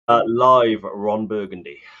Live Ron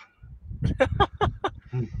Burgundy.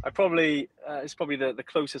 I probably it's probably the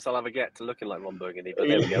closest I'll ever get to looking like Ron Burgundy. But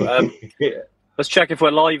there we go. Yeah. Let's check if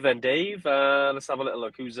we're live then, Dave. Let's have a little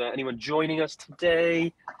look. Who's anyone joining us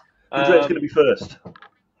today? Who's going to be first?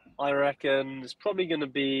 I reckon it's probably going to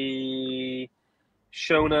be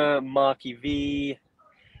Shona, Marky V.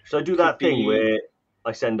 Should I do that thing where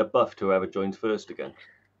I send a buff to whoever joins first again?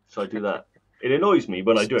 Should I do that? It annoys me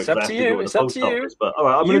when I do it because I have to go to the post office. But all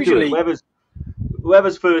right, I'm going to do it.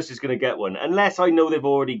 Whoever's first is going to get one, unless I know they've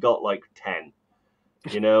already got like 10.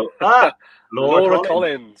 You know, Laura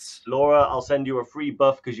Collins. Laura, I'll send you a free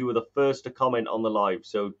buff because you were the first to comment on the live.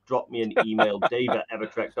 So drop me an email,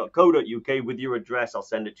 dave@evertrek.co.uk with your address. I'll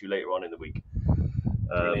send it to you later on in the week.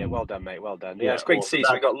 Brilliant. Well done, mate. Well done. Yeah, it's great to see.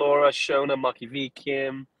 So we got Laura, Shona, Marky V,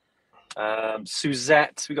 Kim,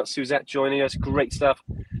 Suzette. We got Suzette joining us. Great stuff.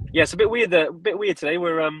 Yeah, it's a bit weird. Today.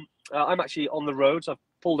 I'm actually on the road, so I've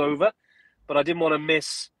pulled over, but I didn't want to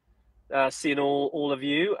miss seeing all of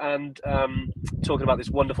you and talking about this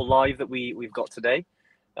wonderful live that we've got today.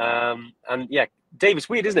 And yeah, Dave, it's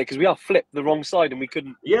weird, isn't it? Because we are flipped the wrong side and we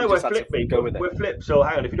couldn't. Yeah, we're flipped, mate. We're flipped. So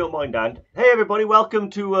hang on, if you don't mind, Dan. Hey, everybody, welcome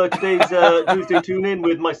to today's Tuesday Tune-In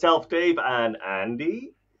with myself, Dave, and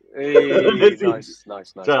Andy. Hey, nice.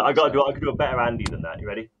 So I can do a better Andy than that. You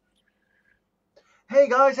ready? Hey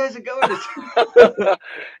guys, how's it going?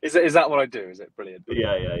 Is that what I do? Is it brilliant?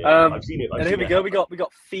 Yeah. I've seen it. And here we go. We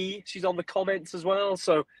got Fee. She's on the comments as well.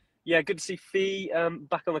 So yeah, good to see Fee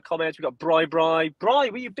back on the comments. We got Bri. Bri,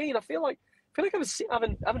 where you been? I feel like I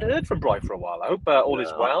haven't heard from Bri for a while. I hope all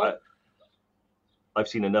is well. I've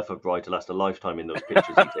seen enough of Bri to last a lifetime in those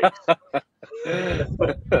pictures he takes.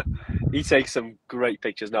 He takes some great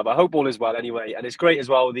pictures now, but I hope all is well anyway. And it's great as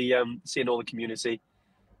well, seeing all the community.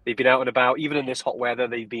 They've been out and about, even in this hot weather.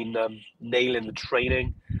 They've been nailing the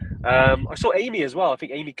training. I saw Amy as well. I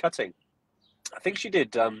think Amy Cutting. I think she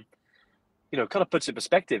did, kind of puts it in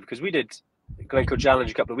perspective, because we did Glencoe Challenge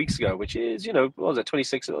a couple of weeks ago, which is, what was it,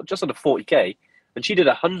 26, just under 40K. And she did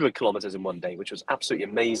 100 kilometers in one day, which was absolutely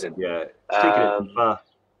amazing. Yeah, it's taking it too far.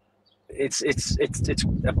 It's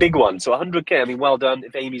a big one. So 100K, I mean, well done.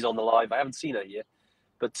 If Amy's on the live, I haven't seen her yet.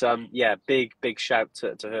 But yeah, big shout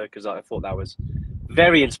to her, because I thought that was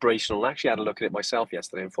very inspirational. I actually had a look at it myself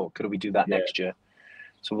yesterday and thought, could we do that next year?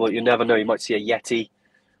 So well, you never know. You might see a Yeti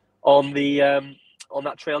on the on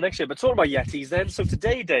that trail next year. But talking about Yetis, then. So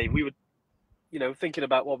today, Dave, we were, thinking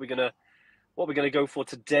about what we're gonna go for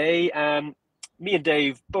today. And me and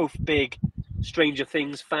Dave, both big Stranger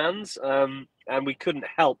Things fans, and we couldn't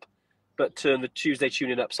help but turn the Tuesday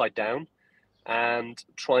Tune-In upside down and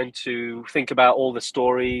trying to think about all the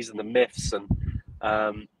stories and the myths and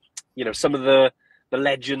some of the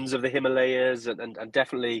legends of the Himalayas and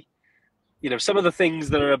definitely, some of the things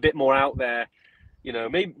that are a bit more out there,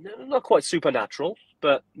 maybe not quite supernatural,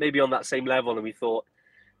 but maybe on that same level. And we thought,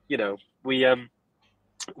 we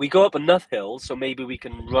go up enough hills, so maybe we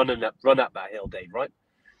can run up that hill, Dave, right?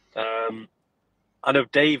 I know,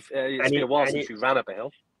 Dave, it's been a while since we ran up a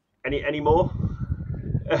hill. Any more?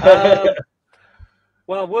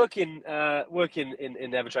 Well, working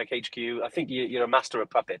in Evertrek HQ, I think you're a master of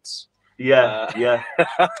puppets. Yeah,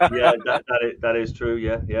 that is true.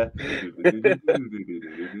 Yeah.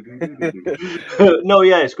 No,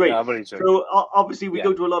 yeah, it's great. Yeah, so obviously we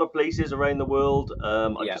go to a lot of places around the world.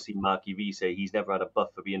 I just see Marky V say he's never had a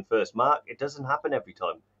buff for being first. Mark, it doesn't happen every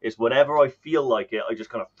time. It's whenever I feel like it, I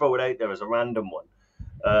just kind of throw it out there as a random one.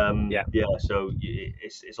 So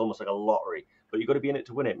it's almost like a lottery, but you've got to be in it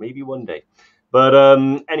to win it. Maybe one day. But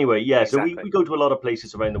anyway, yeah, exactly. So we go to a lot of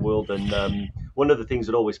places around the world, and one of the things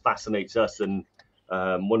that always fascinates us, and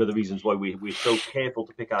one of the reasons why we're so careful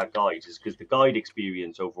to pick our guides, is because the guide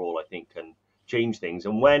experience overall, I think, can change things.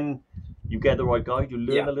 And when you get the right guide, you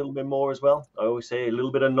learn a little bit more as well. I always say a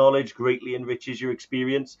little bit of knowledge greatly enriches your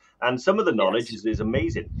experience, and some of the knowledge is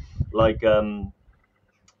amazing. Like, obviously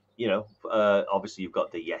you've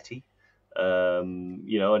got the Yeti, and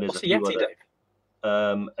there's What's a few Yeti, other. Dave?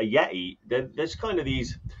 A Yeti, there's kind of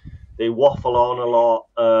these, they waffle on a lot.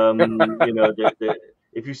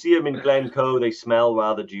 If you see them in Glencoe, they smell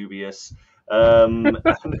rather dubious.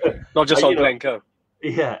 Not just on Glencoe.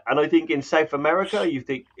 Yeah, and I think in South America, you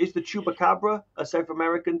think, is the chupacabra a South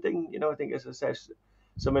American thing? I think it's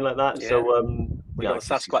something like that. Yeah. So we got the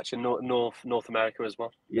Sasquatch in North America as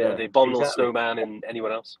well. Yeah, the abominable snowman in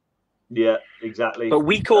anyone else. Yeah, exactly. But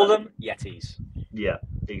we call them Yetis. Yeah,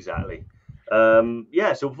 exactly.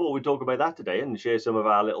 So before we talk about that today and share some of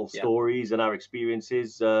our little stories and our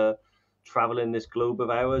experiences traveling this globe of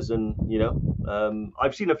ours, and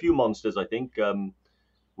I've seen a few monsters, I think,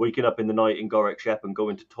 waking up in the night in Gorek Shep and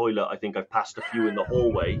going to toilet. I think I've passed a few in the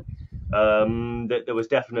hallway. There was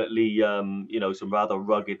definitely, you know, some rather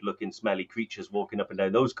rugged-looking, smelly creatures walking up and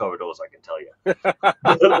down those corridors, I can tell you.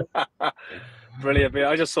 Brilliant.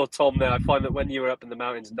 I just saw Tom there. I find that when you were up in the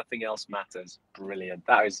mountains, nothing else matters. Brilliant.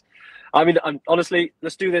 That is, I mean, honestly,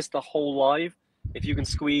 let's do this the whole live. If you can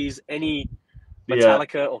squeeze any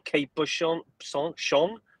Metallica or Kate Bush song,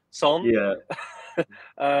 yeah,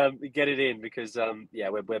 get it in, because yeah,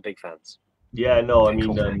 we're big fans. Yeah, no, I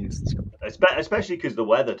mean, especially because the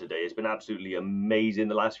weather today has been absolutely amazing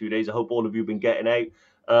the last few days. I hope all of you have been getting out.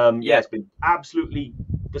 Yeah, it's been absolutely,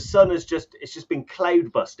 the sun has it's just been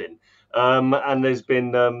cloud busting. And there's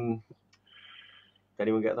been, did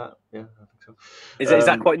anyone get that? Yeah, I think so. Is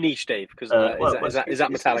that quite niche, Dave? Because is that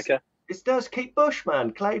Metallica? It's Kate Bush,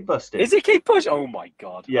 man, cloud busting. Is it Kate Bush? Oh my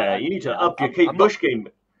God. Yeah, you need to up your Kate Bush game.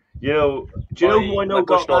 You know, do you know who I know got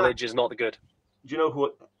that? My Bush knowledge is not good. Do you know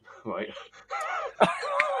who? Right.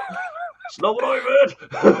 It's not what I heard.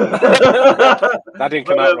 That didn't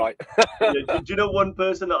come out right. Do you know one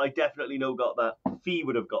person that I definitely know got that? Fee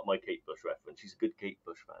would have got my Kate Bush reference. She's a good Kate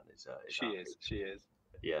Bush fan. She is.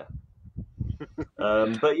 Yeah.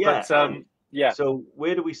 But yeah. Yeah. So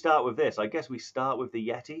where do we start with this? I guess we start with the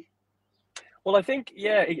Yeti. Well, I think,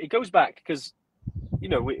 yeah, it goes back because, you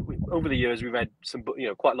know, we over the years we read some, you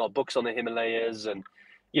know, quite a lot of books on the Himalayas, and,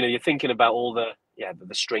 you know, you're thinking about all the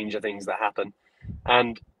stranger things that happen.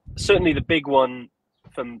 And certainly the big one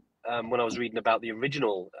from when I was reading about the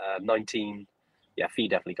original Fee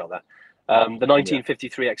definitely got that. The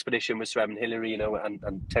 1953 expedition with Sir Edmund Hillary, you know, and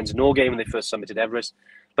Tenzing Norgay when they first summited Everest.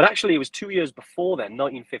 But actually it was 2 years before then,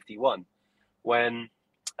 1951, when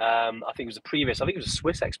I think it was a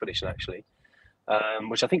Swiss expedition actually,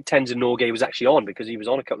 which I think Tenzing Norgay was actually on, because he was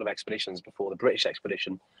on a couple of expeditions before the British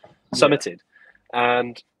expedition summited.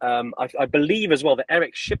 And I believe as well that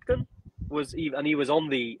Eric Shipton he was on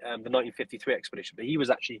the 1953 expedition, but he was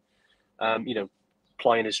actually, you know,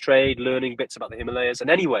 plying his trade, learning bits about the Himalayas. And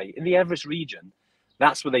anyway, in the Everest region,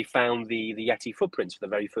 that's where they found the Yeti footprints for the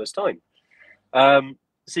very first time.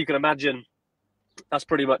 So you can imagine that's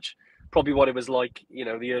probably what it was like, you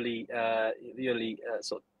know, the early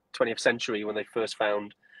sort of 20th century when they first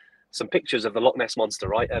found some pictures of the Loch Ness Monster,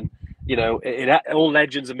 right? And, you know, all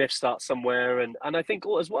legends and myths start somewhere. And I think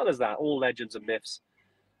as well as that, all legends and myths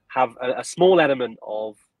have a small element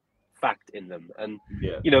of fact in them. And,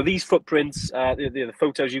 you know, these footprints, the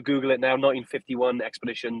photos, you Google it now, 1951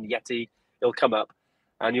 expedition, Yeti, it'll come up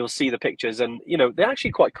and you'll see the pictures. And, you know, they're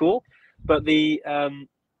actually quite cool. But the,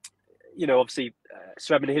 you know, obviously,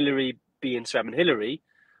 Sir Edmund Hillary being Sir Edmund Hillary,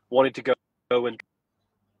 wanted to go and...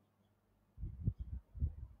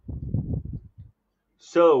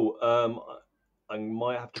 So, I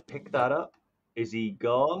might have to pick that up. Is he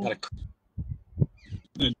gone?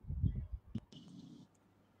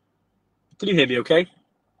 Can you hear me okay?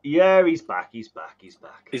 Yeah, he's back. He's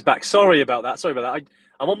back. Sorry about that.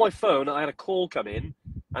 I'm on my phone. I had a call come in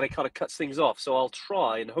and it kind of cuts things off. So I'll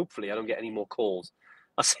try and hopefully I don't get any more calls.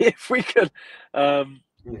 I'll see if we can...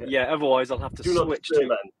 otherwise I'll have to switch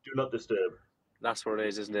to... Do not disturb. That's what it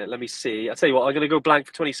is, isn't it? Let me see. I'll tell you what, I'm going to go blank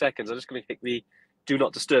for 20 seconds. I'm just going to hit the do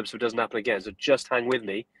not disturb so it doesn't happen again. So just hang with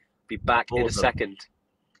me. Be back in a second.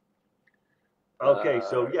 Okay,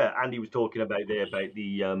 so yeah, Andy was talking about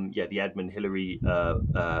the Edmund Hillary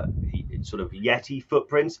sort of Yeti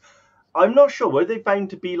footprints. I'm not sure, were they found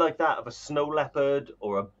to be like that of a snow leopard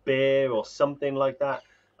or a bear or something like that?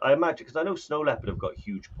 I imagine, because I know snow leopard have got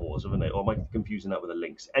huge paws, haven't they? Or am I confusing that with a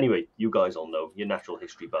lynx? Anyway, you guys all know, you're natural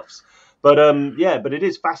history buffs. But but it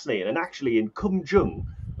is fascinating. And actually in Kumjung,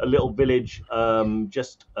 a little village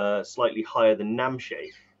just slightly higher than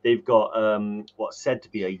Namche, they've got what's said to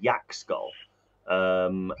be a yak skull.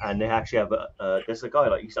 And they actually have there's a guy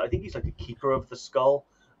I think he's like a keeper of the skull,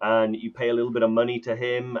 and you pay a little bit of money to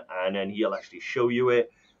him and then he'll actually show you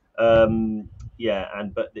it. But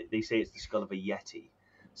they say it's the skull of a Yeti.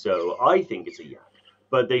 So I think it's a yak,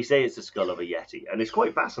 but they say it's the skull of a Yeti, and it's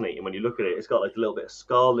quite fascinating when you look at it. It's got like a little bit of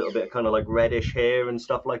skull, a little bit of kind of like reddish hair and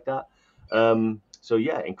stuff like that. So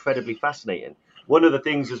yeah, incredibly fascinating. One of the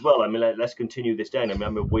things as well, I mean, let's continue this down. I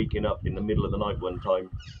remember waking up in the middle of the night one time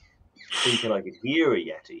thinking I could hear a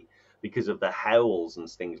Yeti because of the howls and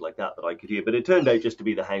things like that I could hear, but it turned out just to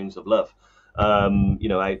be the hounds of love, you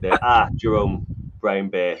know, out there. Jerome, brown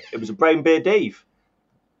bear. It was a brown bear, Dave.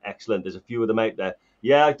 Excellent. There's a few of them out there.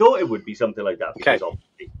 Yeah, I thought it would be something like that because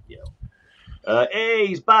obviously, you know. Hey,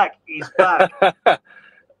 he's back.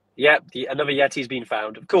 Yeah, another Yeti's been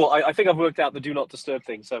found. Cool. I think I've worked out the do not disturb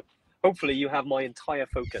thing, so hopefully you have my entire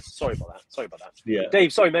focus. Sorry about that. Yeah.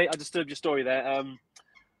 Dave, sorry mate, I disturbed your story there.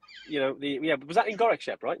 was that in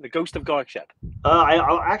Gorakshep, right? The Ghost of Gorakshep.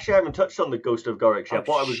 I actually haven't touched on the Ghost of Gorakshep.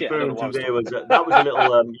 What I was referring to there was that was a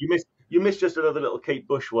little. You missed just another little Kate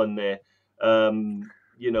Bush one there.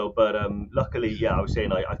 But luckily, yeah, I was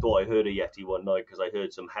saying I thought I heard a Yeti one night because I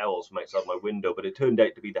heard some howls from outside my window, but it turned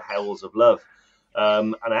out to be the howls of love.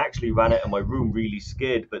 And I actually ran out of my room really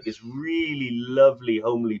scared, but this really lovely,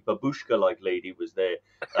 homely babushka-like lady was there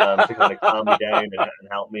to kind of calm me down and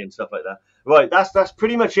help me and stuff like that. Right, that's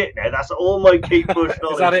pretty much it now. That's all my Kate Bush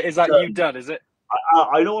knowledge. Is that it? Is that you done? Is it?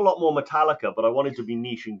 I know a lot more Metallica, but I wanted to be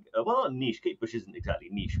niche. Well, not niche. Kate Bush isn't exactly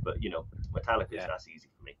niche, but Metallica, that's easy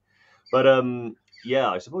for me. But yeah,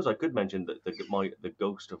 I suppose I could mention the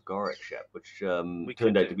Ghost of Gorakshep, which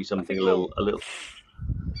turned out to be something a little.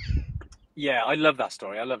 Yeah, I love that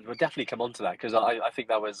story. We'll definitely come on to that because I think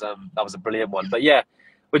that was a brilliant one. But yeah,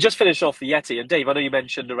 we'll just finish off the Yeti. And Dave, I know you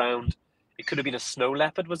mentioned around it could have been a snow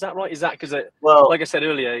leopard. Was that right? Is that because like I said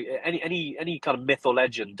earlier, any kind of myth or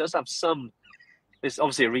legend does have some. There's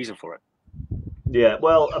obviously a reason for it. Yeah,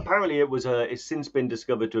 well, apparently it's since been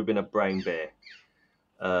discovered to have been a brown bear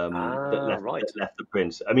that left the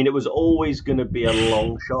prints. I mean, it was always going to be a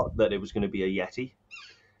long shot that it was going to be a Yeti.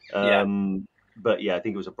 But yeah, I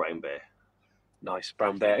think it was a brown bear. Nice,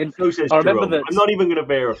 brown bear. And so says Jerome. I'm not even going to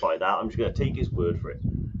verify that. I'm just going to take his word for it.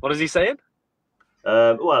 What is he saying?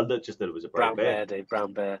 Well, just that it was a brown bear. Dave,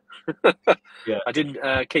 brown bear. Yeah. I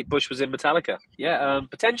didn't. Kate Bush was in Metallica. Yeah,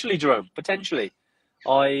 potentially, Jerome. Potentially.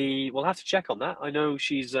 I will have to check on that. I know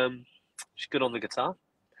she's good on the guitar.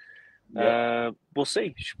 Yeah. We'll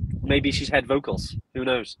see. Maybe she's head vocals. Who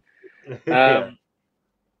knows? Yeah.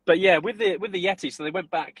 But yeah, with the Yeti, so they went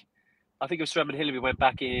back. I think it was Sir Edmund Hillary went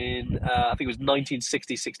back in. I think it was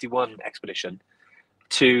 1960-61 expedition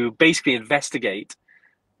to basically investigate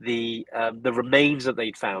the remains that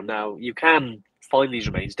they'd found. Now you can find these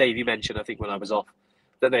remains. Dave, you mentioned, I think when I was off,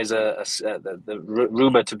 that there's the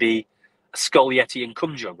rumor to be a skull Yeti in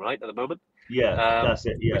Kumjung, right, at the moment. Yeah, that's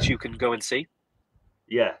it. Yeah, which you can go and see.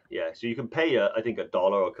 Yeah. So you can pay, I think, $1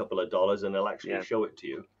 or a couple of dollars, and they'll actually show it to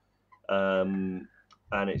you.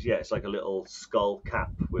 And it's like a little skull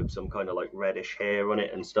cap with some kind of like reddish hair on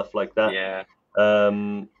it and stuff like that. Yeah.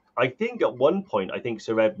 I think at one point,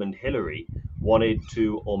 Sir Edmund Hillary wanted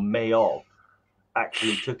to, or may have,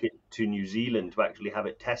 actually took it to New Zealand to actually have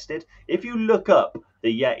it tested. If you look up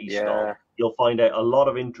the Yeti skull, you'll find out a lot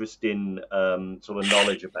of interesting sort of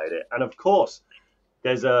knowledge about it. And of course,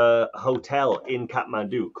 there's a hotel in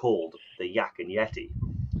Kathmandu called the Yak and Yeti.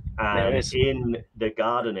 And in the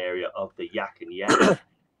garden area of the Yak and Yeti,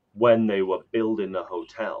 when they were building the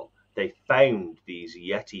hotel, they found these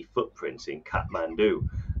Yeti footprints in Kathmandu.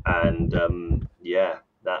 And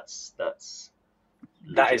that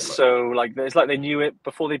is so like it's like they knew it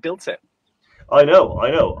before they built it. I know.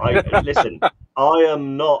 Listen, I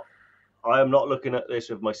am not looking at this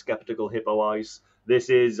with my skeptical hippo eyes.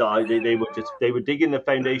 This is they were digging the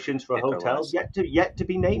foundations for a hotel yet to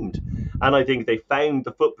be named, and I think they found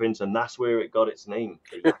the footprints, and that's where it got its name.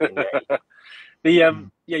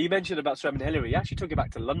 You mentioned about Sir Edmund Hillary. He actually took it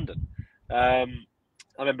back to London. I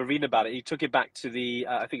remember reading about it. He took it back to the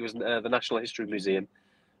I think it was the National History Museum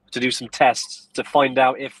to do some tests to find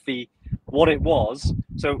out if what it was.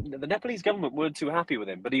 So the Nepalese government weren't too happy with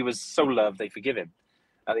him, but he was so loved they forgave him.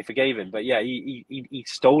 But yeah, he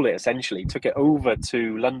stole it essentially, took it over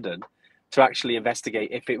to London to actually investigate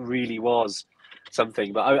if it really was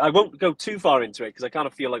something. But I won't go too far into it because I kind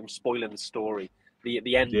of feel like I'm spoiling the story,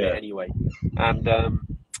 the end bit anyway. And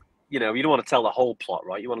you don't want to tell the whole plot,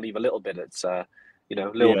 right? You want to leave a little bit that's a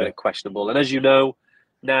little bit questionable. And as you know,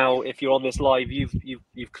 now if you're on this live,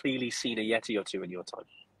 you've clearly seen a Yeti or two in your time.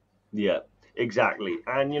 Yeah, exactly.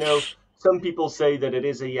 And some people say that it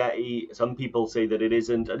is a Yeti. Some people say that it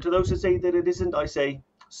isn't. And to those who say that it isn't, I say,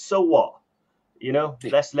 so what?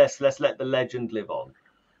 Let's let the legend live on.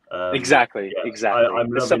 Exactly.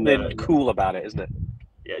 There's something cool about it, isn't it?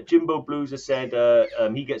 Yeah, Jimbo Blues has said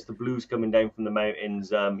he gets the blues coming down from the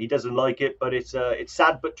mountains. He doesn't like it, but it's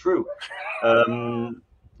sad but true. And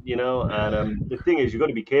the thing is, you've got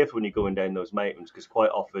to be careful when you're going down those mountains because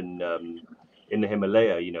quite often in the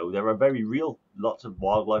Himalaya, there are very real lots of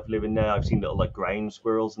wildlife living there. I've seen little like ground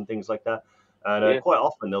squirrels and things like that, and quite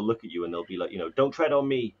often they'll look at you and they'll be like, don't tread on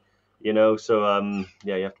me, So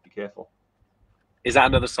you have to be careful. Is that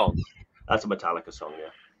another song? That's a Metallica song,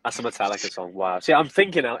 yeah. That's a Metallica song. Wow. See, I'm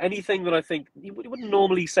thinking now, anything that I think you wouldn't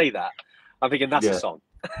normally say that. I'm thinking that's a song.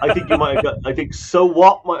 I think you might have got. I think So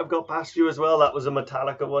What might have got past you as well. That was a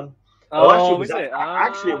Metallica one.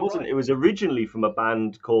 Actually, it wasn't. Right. It was originally from a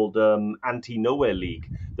band called Anti Nowhere League.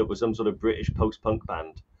 That was some sort of British post-punk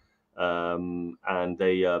band, and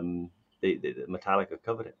they Metallica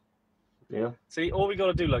covered it. Yeah. See, all we got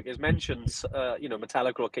to do, look, is mention,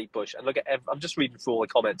 Metallica or Kate Bush, and look at. I'm just reading through all the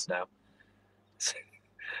comments now.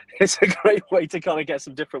 It's a great way to kind of get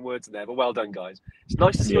some different words in there, but well done, guys. It's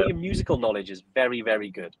nice to see all your musical knowledge is very, very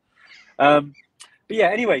good. But yeah,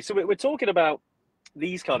 anyway, so we're talking about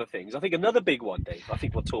these kind of things. I think another big one, Dave, I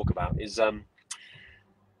think we'll talk about is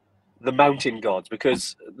the mountain gods,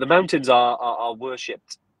 because the mountains are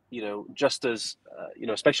worshipped, just as,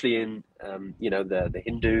 especially in, the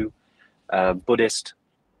Hindu, Buddhist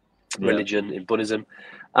religion, in Buddhism,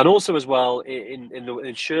 and also as well in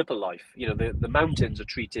Sherpa life. The mountains are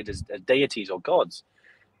treated as deities or gods.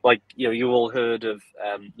 Like, you all heard of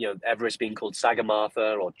Everest being called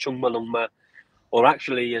Sagarmatha or Chungmalungma, or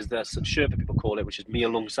actually, as the Sherpa people call it, which is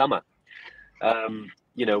Mialung Sama.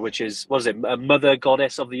 Which is, what is it, a mother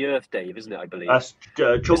goddess of the earth, Dave, isn't it? I believe that's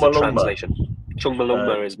Chungmalungma. Translation.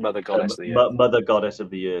 Chungmalungma is mother goddess of the earth. Mother goddess of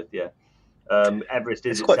the earth. Yeah. Everest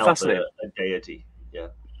is quite itself fascinating. a deity. Yeah.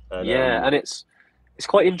 And it's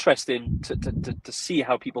quite interesting to see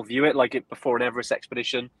how people view it. Like, before an Everest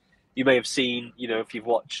expedition, you may have seen, if you've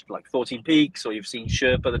watched like 14 Peaks or you've seen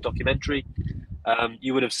Sherpa, the documentary,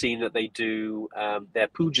 you would have seen that they do their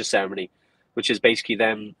puja ceremony, which is basically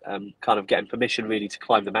them kind of getting permission really to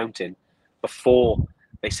climb the mountain before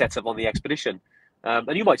they set up on the expedition.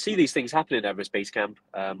 And you might see these things happen in Everest Base Camp,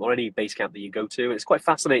 or any base camp that you go to. It's quite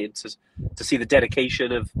fascinating to see the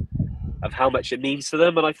dedication of how much it means to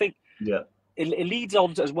them. And I think it leads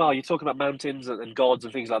on to, as well, you're talking about mountains and gods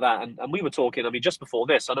and things like that. And we were talking, I mean, just before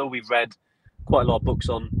this, I know we've read quite a lot of books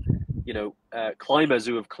on, climbers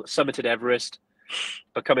who have summited Everest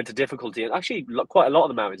but come into difficulty. And actually, quite a lot of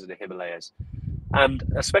the mountains in the Himalayas. And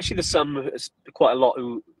especially quite a lot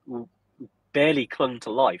who barely clung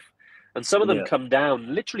to life. And some of them come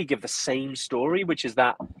down, literally give the same story, which is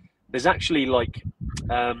that there's actually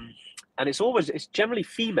and it's generally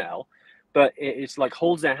female, but it's like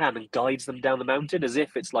holds their hand and guides them down the mountain as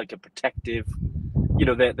if it's like a protective, these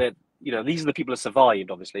are the people who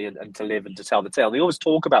survived, obviously, and to live and to tell the tale. They always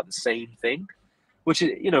talk about the same thing, which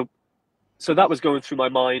is, so that was going through my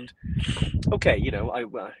mind. Okay,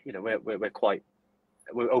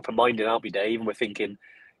 we're open-minded, aren't we, Dave? And we're thinking,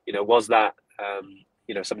 was that,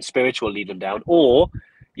 something spiritual leading them down? Or,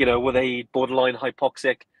 were they borderline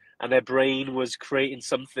hypoxic and their brain was creating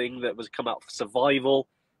something that was come out for survival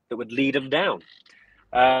that would lead them down?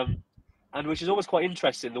 And which is always quite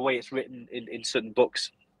interesting, the way it's written in certain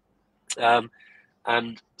books.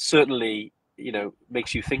 And certainly,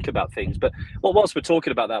 makes you think about things. But whilst we're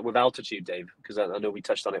talking about that with altitude, Dave, because I know we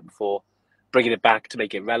touched on it before, bringing it back to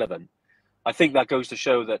make it relevant, I think that goes to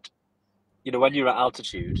show that, when you're at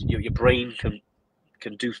altitude, your brain can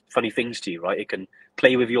do funny things to you, right? It can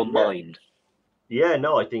play with your mind. Yeah,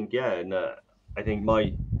 no, I think, and I think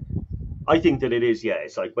I think that it is,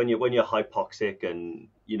 it's like when you're hypoxic and,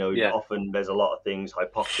 often there's a lot of things,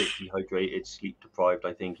 hypoxic, dehydrated, sleep deprived.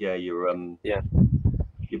 I think, your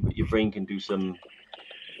brain can do some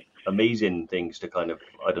amazing things to kind of,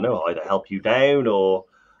 I don't know, either help you down or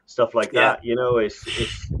stuff like that.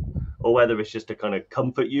 It's or whether it's just to kind of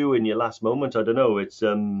comfort you in your last moment. I don't know. It's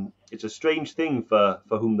a strange thing for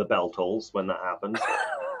whom the bell tolls when that happens.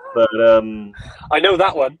 But I know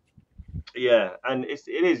that one. Yeah, and it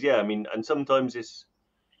is. I mean, and sometimes it's,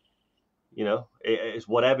 it's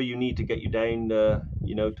whatever you need to get you down, to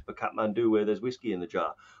Kathmandu where there's whiskey in the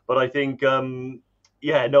jar. But I think,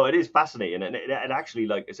 it is fascinating, and it actually,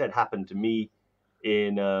 like I said, happened to me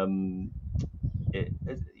in.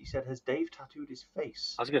 You said, has Dave tattooed his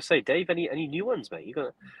face? I was going to say, Dave, any new ones, mate?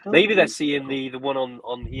 Maybe they're seeing the one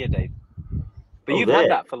on here, Dave. But you've had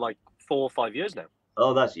that for like 4 or 5 years now.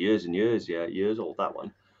 Oh, that's years and years. Yeah, years old, that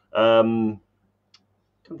one. Don't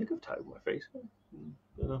think I've tattooed my face.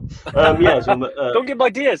 Don't give my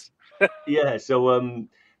ideas. So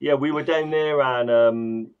we were down there,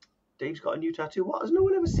 and Dave's got a new tattoo. What, has no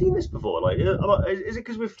one ever seen this before? Like, is it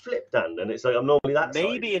because we've flipped hand and it's like I'm normally that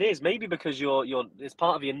maybe size? It is. Maybe because it's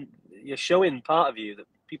part of you. You're showing part of you that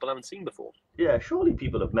people haven't seen before. Yeah, surely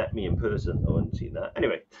people have met me in person. I haven't seen that.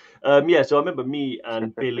 Anyway, so I remember me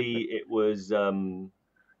and Billy. It was the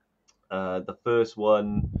first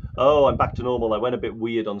one. Oh, I'm back to normal. I went a bit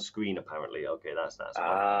weird on screen, apparently. Okay, that's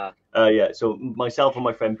so myself and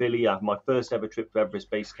my friend Billy, my first ever trip to Everest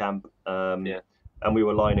Base Camp. And we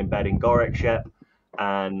were lying in bed in Gorek Shep.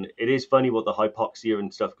 And it is funny what the hypoxia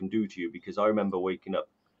and stuff can do to you, because I remember waking up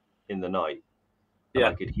in the night and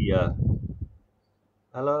I could hear,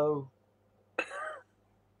 hello,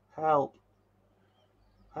 help.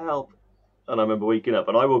 And I remember waking up,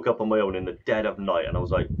 and I woke up on my own in the dead of night, and I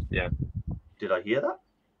was like, did I hear that?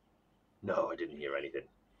 No, I didn't hear anything.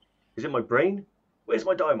 Is it my brain? where's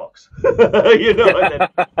my Diamox? You know, and then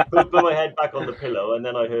put my head back on the pillow, and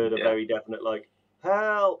then I heard a very definite like,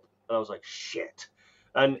 help, and I was like, shit.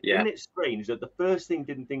 And isn't it strange that the first thing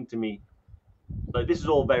didn't think to me, like, this is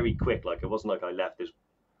all very quick. Like, it wasn't like I left this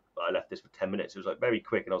for 10 minutes. It was like very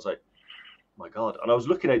quick, and I was like, my God. And I was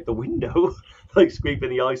looking out the window, like scraping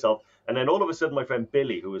the ice off, and then all of a sudden my friend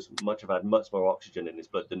Billy, who had much more oxygen in his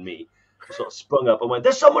blood than me, sort of sprung up and went,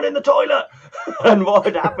 there's someone in the toilet. And what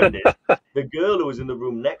had happened is the girl who was in the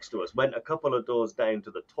room next to us went a couple of doors down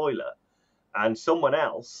to the toilet, and someone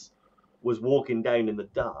else was walking down in the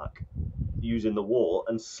dark using the wall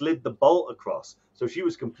and slid the bolt across. So she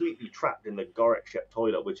was completely trapped in the Gorekshep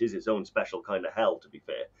toilet, which is its own special kind of hell, to be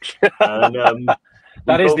fair. And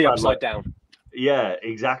that is the upside down. Yeah,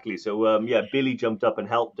 exactly. So Billy jumped up and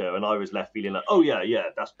helped her, and I was left feeling like, oh yeah,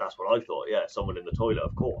 that's what I thought. Yeah, someone in the toilet,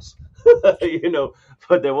 of course. You know,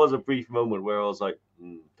 but there was a brief moment where I was like,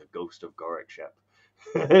 the ghost of Gorekshep.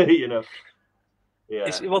 You know. Yeah.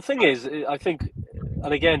 Well, the thing is, I think,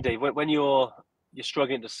 and again, Dave, when you're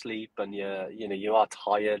struggling to sleep and you are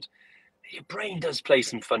tired, your brain does play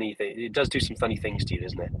some funny things. It does do some funny things to you,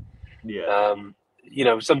 doesn't it? Yeah. You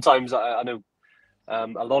know, sometimes I know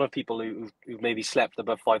a lot of people who've maybe slept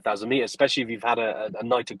above 5,000 meters, especially if you've had a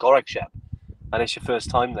night at Gorekshep and it's your first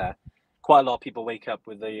time there. Quite a lot of people wake up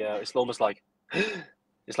with it's almost like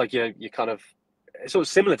it's like you're kind of, it's sort of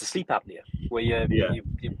similar to sleep apnea, where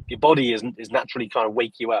your body is naturally kind of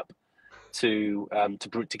wake you up to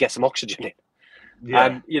get some oxygen in. Yeah.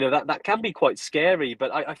 And you know that can be quite scary.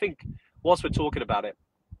 But I think whilst we're talking about it,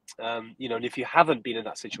 you know, and if you haven't been in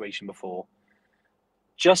that situation before,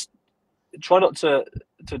 just try not to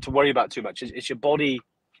worry about too much. It's your body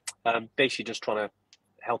basically just trying to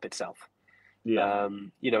help itself. Yeah.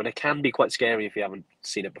 You know, and it can be quite scary if you haven't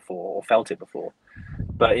seen it before or felt it before.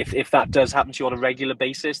 But if that does happen to you on a regular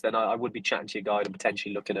basis, then I would be chatting to your guide and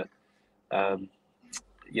potentially looking at,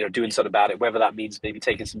 you know, doing something about it. Whether that means maybe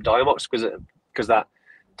taking some Diamox, because that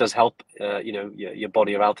does help, you know, your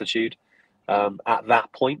body or altitude at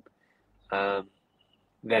that point.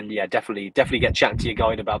 Then definitely get chatting to your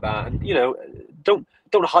guide about that. And you know, don't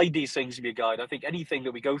hide these things from your guide. I think anything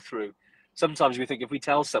that we go through, sometimes we think if we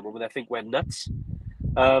tell someone, they think we're nuts.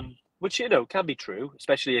 Which, you know, can be true,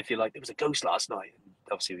 especially if you're like, there was a ghost last night.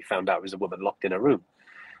 And obviously, we found out it was a woman locked in a room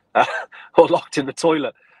or locked in the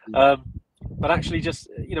toilet. But actually, just,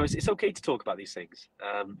 you know, it's okay to talk about these things,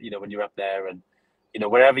 you know, when you're up there and, you know,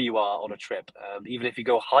 wherever you are on a trip, even if you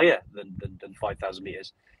go higher than 5,000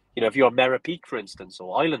 meters, you know, if you're on Mera Peak, for instance,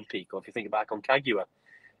 or Island Peak, or if you think back on Kagua,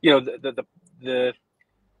 you know, the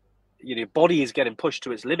you know, your body is getting pushed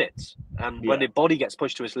to its limits. And when the body gets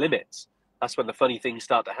pushed to its limits, that's when the funny things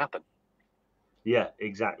start to happen. Yeah,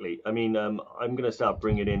 exactly. I mean, I'm going to start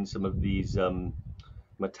bringing in some of these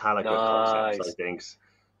Metallica concepts, I think.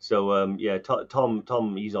 So,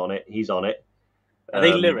 Tom, he's on it. Are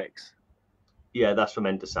they lyrics? Yeah, that's from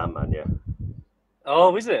Enter Sandman, yeah.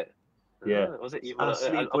 Oh, is it? Yeah. Was it?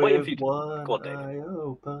 I'm waiting for you to go on, Dave.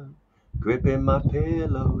 Open, gripping my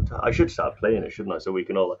pillow. I should start playing it, shouldn't I? So we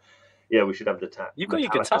can all... Yeah, we should have the You've got your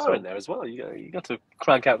guitar song in there as well. You got to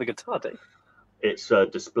crank out the guitar, Dave. It's a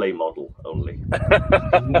display model only.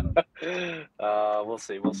 We'll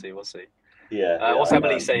see. Yeah. What's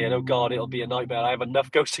Emily saying? Oh God, it'll be a nightmare. I have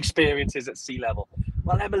enough ghost experiences at sea level.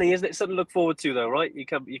 Well, Emily, isn't it something to look forward to, though? Right? You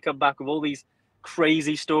come back with all these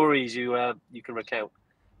crazy stories you can recount.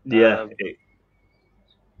 Yeah.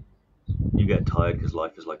 You get tired because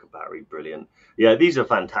life is like a battery. Brilliant. Yeah, these are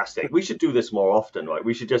fantastic. We should do this more often, right?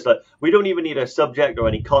 We should just we don't even need a subject or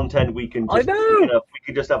any content. We can just, we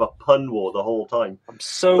can just have a pun war the whole time. I'm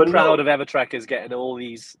so proud of Evertrekkers getting all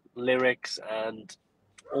these lyrics and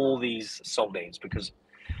all these song names, because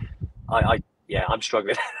I'm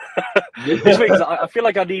struggling. This week, I feel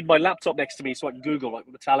like I need my laptop next to me so I can Google like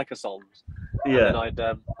Metallica songs. Yeah, and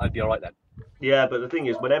then I'd be all right then. Yeah, but the thing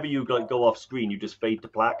is, whenever you go off screen, you just fade to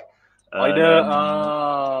black. I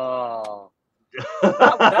know.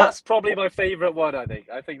 That's probably my favourite one. I think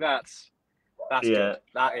that's good.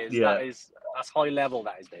 That's high level.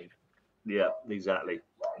 That is, Dave. Yeah, exactly.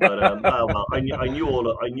 But I knew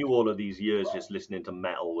all of these years just listening to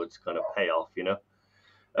metal would kind of pay off, you know.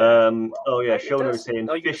 Shona was saying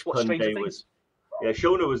Fish Pun Day was. Yeah,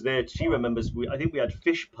 Shona was there. She remembers. I think we had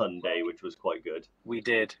Fish Pun Day, which was quite good. We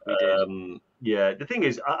did. Yeah, the thing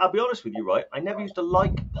is, I'll be honest with you, right? I never used to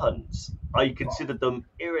like puns. I considered them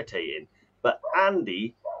irritating. But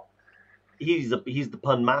Andy, he's the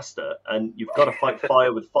pun master, and you've got to fight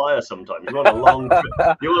fire with fire sometimes. You're on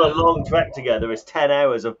a long trek together. It's 10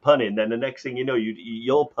 hours of punning. Then the next thing you know,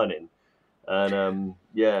 you're punning. And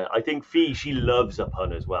I think Fee, she loves a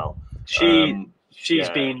pun as well. She's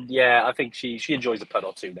been, I think she enjoys a pun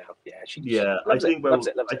or two now. Yeah, she loves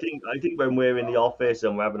it. I think when we're in the office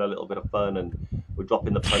and we're having a little bit of fun and we're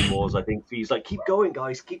dropping the pun wars, I think Fee's like, keep going,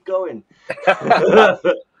 guys, keep going.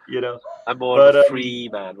 You know, I'm more of a free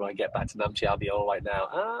man. When I get back to Namche, I'll be all right now.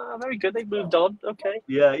 Ah, very good. They've moved on. Okay.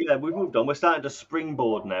 Yeah, we've moved on. We're starting to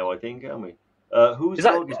springboard now, I think, aren't we? Whose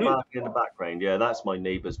dog is barking in the background? Yeah, that's my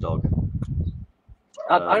neighbour's dog.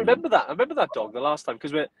 I remember that. I remember that dog the last time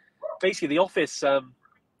because we're basically the office.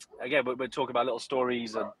 Again, we're talking about little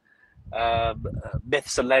stories and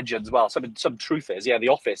myths and legends. Well, some truth is, the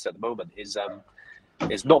office at the moment is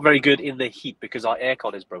not very good in the heat because our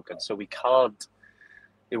aircon is broken, so we can't.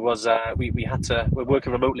 It was we had to. We're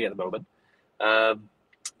working remotely at the moment.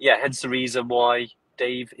 Hence the reason why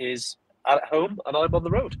Dave is at home and I'm on the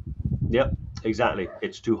road. Yep, exactly.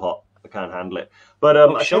 It's too hot. I can't handle it.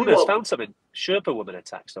 But Shoulders found something. Sherpa woman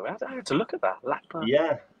attacks. So I had to look at that. Lappa.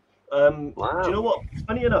 Yeah. Wow. Do you know what?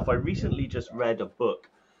 Funny enough, I recently just read a book.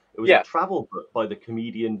 It was a travel book by the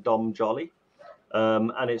comedian Dom Jolly,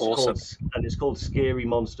 and it's called Scary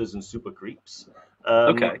Monsters and Super Creeps.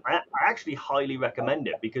 I actually highly recommend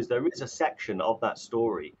it because there is a section of that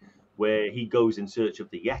story where he goes in search of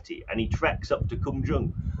the Yeti and he treks up to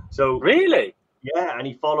Kumjung. So really, and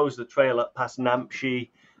he follows the trail up past Namche.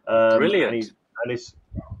 Brilliant. And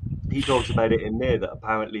he talks about it in there that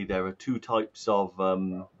apparently there are two types of.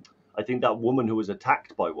 I think that woman who was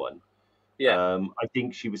attacked by one. Yeah. I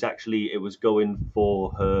think she was it was going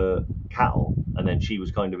for her cattle, and then she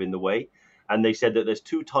was kind of in the way. And they said that there's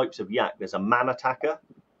two types of yak. There's a man attacker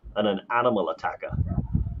and an animal attacker.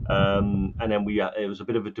 And then it was a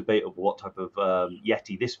bit of a debate of what type of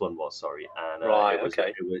Yeti this one was. Sorry, and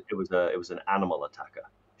it was an animal attacker.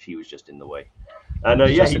 She was just in the way. And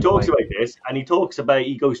he talks about this, and he talks about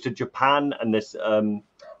he goes to Japan, and this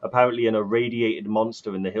apparently an irradiated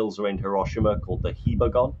monster in the hills around Hiroshima called the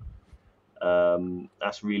Hibagon.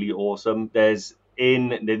 That's really awesome. There's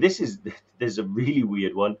a really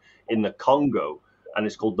weird one in the Congo, and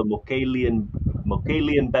it's called the Mokalian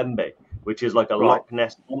Bembe, which is like a Loch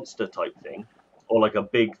Ness monster type thing, or like a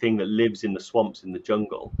big thing that lives in the swamps in the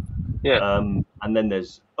jungle. Yeah. And then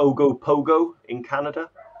there's Ogopogo in Canada,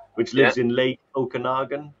 which lives in Lake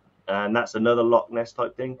Okanagan, and that's another Loch Ness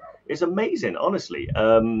type thing. It's amazing, honestly.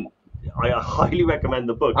 I highly recommend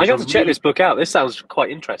the book. I got to check this book out. This sounds quite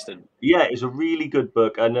interesting. Yeah, it's a really good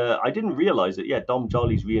book, and I didn't realize that. Dom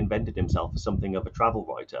Jolly's reinvented himself as something of a travel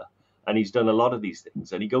writer, and he's done a lot of these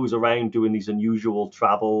things. And he goes around doing these unusual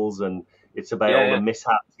travels, and it's about all the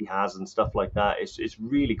mishaps he has and stuff like that. It's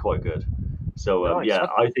really quite good. So nice.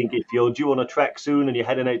 I think if you're due on a trek soon and you're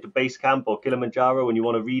heading out to base camp or Kilimanjaro and you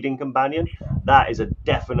want a reading companion, that is a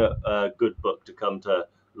definite good book to come to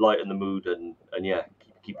lighten the mood and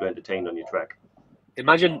keep you entertained on your trek.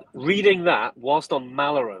 Imagine reading that whilst on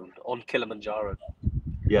Malarone on Kilimanjaro.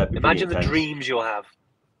 Yeah, imagine the dreams you'll have.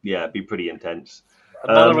 Yeah, it'd be pretty intense.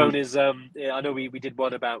 Malarone is, I know we did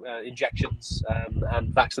one about injections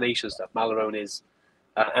and vaccination stuff. Malarone is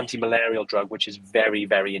an anti-malarial drug, which is very,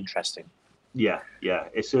 very interesting. Yeah,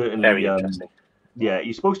 it's certainly very interesting. Yeah,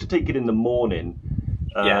 you're supposed to take it in the morning.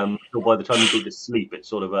 So by the time you go to sleep, it's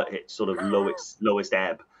sort of lowest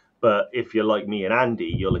ebb. But if you're like me and Andy,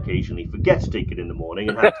 you'll occasionally forget to take it in the morning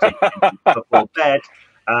and have to take it before bed.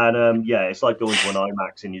 And it's like going to an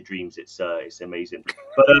IMAX in your dreams. It's amazing.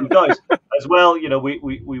 But guys, as well,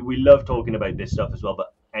 we love talking about this stuff as well.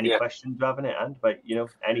 But any questions you have in it, and about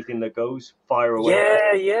anything that goes, fire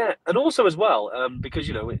away. Yeah, and also as well, because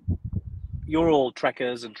you're all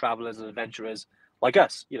trekkers and travelers and adventurers like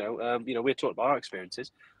us. We're talking about our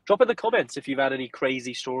experiences. Drop in the comments if you've had any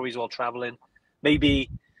crazy stories while traveling. Maybe,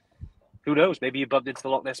 who knows? Maybe you bumped into the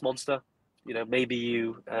Loch Ness monster. Maybe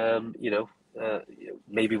you,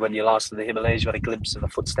 maybe when you're last in the Himalayas, you had a glimpse of a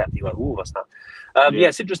footstep. You went, "Ooh, what's that?"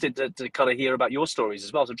 It's interesting to kind of hear about your stories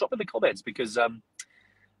as well. So drop in the comments because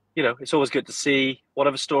it's always good to see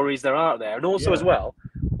whatever stories there are out there. And also as well,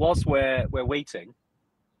 whilst we're waiting,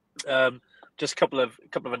 just a couple of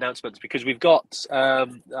announcements because we've got our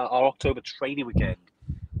October training weekend,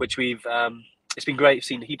 which it's been great. We've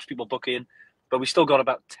seen heaps of people book in, but we've still got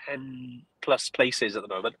about 10 plus places at the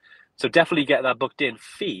moment. So definitely get that booked in.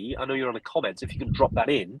 Fee, I know you're on the comments. If you can drop that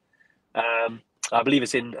in, I believe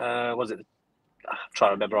it's in. What is it? I'm trying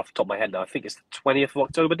to remember off the top of my head now. I think it's the 20th of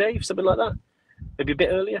October, Dave, something like that. Maybe a bit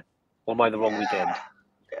earlier. Or am I the wrong weekend?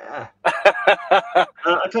 Yeah.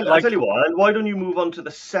 I'll tell you what. Why don't you move on to the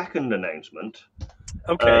second announcement?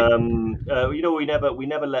 Okay. We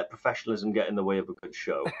never let professionalism get in the way of a good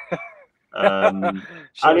show.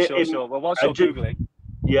 Sure. Well, whilst you're Googling.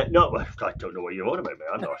 Yeah, no, I don't know what you're on about, man.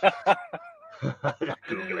 I'm not.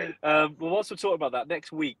 Google it. We'll also talk about that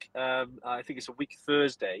next week. I think it's a week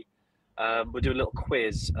Thursday. We're doing a little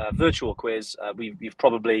quiz, virtual quiz. You've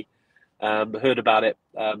probably heard about it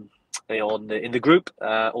in the group.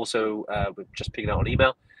 Also, we're just picking out on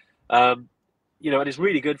email. And it's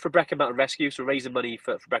really good for Brecon Mountain Rescue. So raising money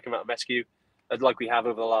for Brecon Mountain Rescue, like we have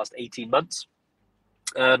over the last 18 months.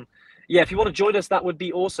 If you want to join us, that would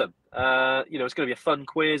be awesome. It's going to be a fun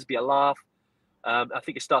quiz, be a laugh. I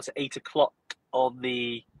think it starts at 8:00 on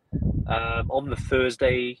the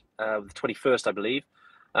Thursday, the 21st, I believe.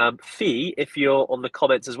 Fee, if you're on the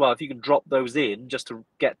comments as well, if you can drop those in just to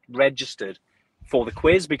get registered for the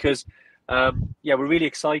quiz, because we're really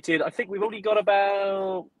excited. I think we've only got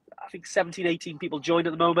about 17, 18 people joined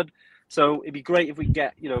at the moment, so it'd be great if we can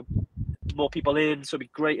get more people in. So it'd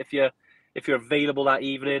be great if you're available that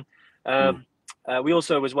evening. We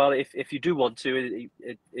also, as well, if you do want to,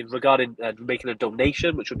 regarding making a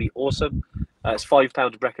donation, which would be awesome, it's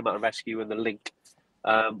 £5 to Brecon Mountain Rescue, and the link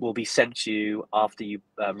will be sent to you after you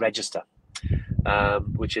register,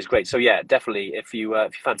 which is great. So yeah, definitely, if you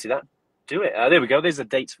fancy that, do it. There we go. There's the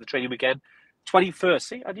dates for the training weekend. 21st.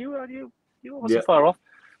 See, I knew you wasn't far off.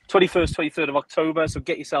 21st, 23rd of October. So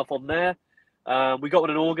get yourself on there. We got one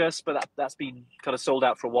in August, but that's been kind of sold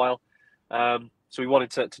out for a while. So we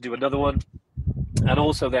wanted to do another one. And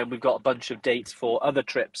also then we've got a bunch of dates for other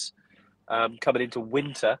trips coming into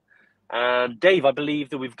winter. And Dave, I believe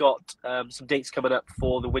that we've got some dates coming up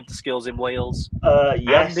for the winter skills in Wales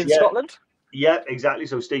and in Scotland. Yeah, exactly.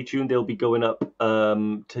 So stay tuned. They'll be going up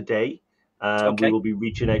today. Okay. We will be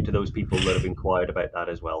reaching out to those people that have inquired about that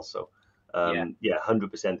as well. So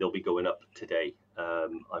 100% they'll be going up today.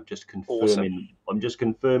 I'm just confirming. Awesome. I'm just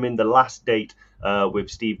confirming the last date with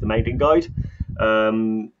Steve, the mountain guide.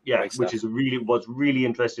 Which is what's really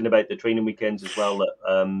interesting about the training weekends as well.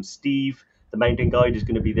 That Steve, the mountain guide, is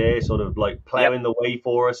going to be there, sort of like ploughing the way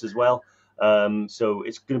for us as well. So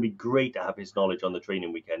it's going to be great to have his knowledge on the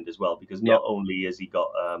training weekend as well, because not only has he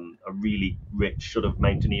got a really rich sort of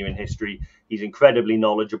mountaineering history, he's incredibly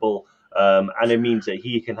knowledgeable. And it means that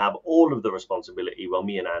he can have all of the responsibility while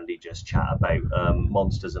me and Andy just chat about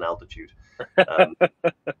monsters and altitude.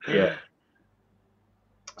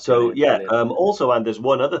 So also, and there's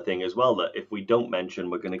one other thing as well that if we don't mention,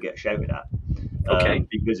 we're going to get shouted at.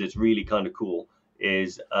 Because it's really kind of cool.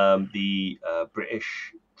 Is the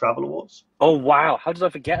British Travel Awards? Oh wow! How did I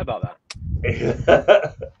forget about that?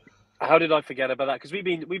 How did I forget about that? Because we've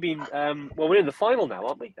been we're in the final now,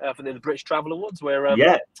 aren't we? For the British Travel Awards, where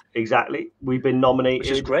exactly. We've been nominated, which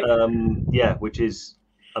is great. Which is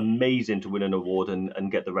amazing to win an award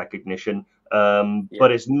and get the recognition.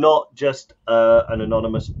 But it's not just an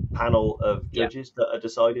anonymous panel of judges that are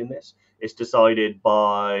deciding this. It's decided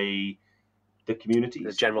by the communities,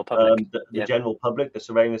 the general public, the general public that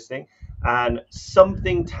surround this thing. And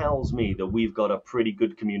something tells me that we've got a pretty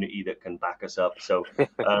good community that can back us up. So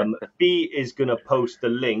B is going to post the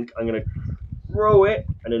link. I'm going to throw it,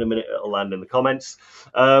 and in a minute it'll land in the comments.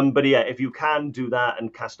 But if you can do that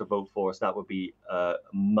and cast a vote for us, that would be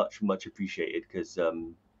much appreciated, because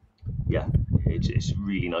it's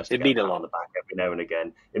really nice to get a pat on the back every now and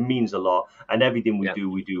again. It means a lot, and everything we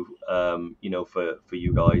do for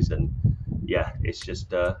you guys. And it's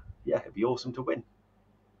just it'd be awesome to win.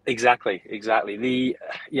 Exactly.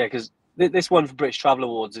 Because this one for British Travel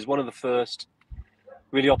Awards is one of the first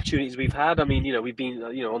really opportunities we've had. I mean, we've been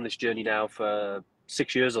on this journey now for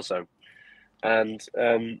 6 years or so, and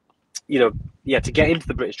to get into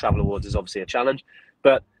the British Travel Awards is obviously a challenge,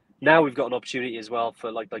 but now we've got an opportunity as well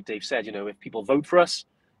for, like Dave said, if people vote for us,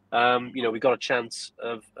 we've got a chance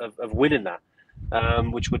of winning that,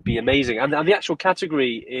 which would be amazing. And the actual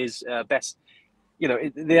category is best.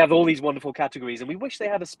 They have all these wonderful categories, and we wish they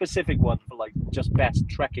had a specific one for like just best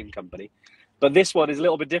trekking company. But this one is a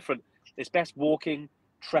little bit different. It's best walking,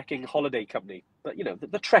 trekking holiday company. But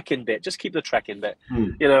the trekking bit, just keep the trekking bit.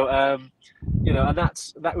 And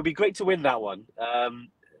that would be great to win that one.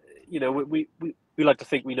 We like to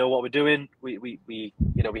think we know what we're doing. We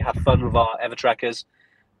have fun with our Evertrekkers.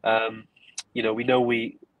 We know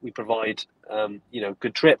we provide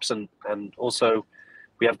good trips, and also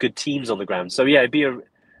we have good teams on the ground. So it'd be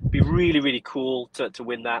really, really cool to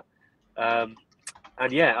win that. And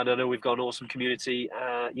I know we've got an awesome community,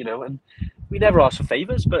 and we never ask for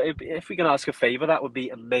favors, but if we can ask a favor, that would be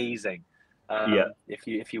amazing.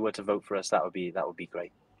 If you were to vote for us, that would be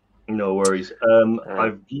great. No worries.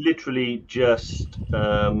 I've literally just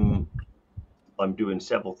I'm doing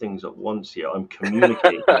several things at once here. I'm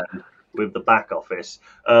communicating with the back office,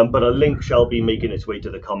 but a link shall be making its way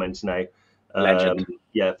to the comments now. Legend.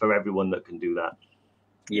 For everyone that can do that.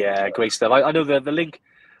 Yeah, great stuff. I know the link.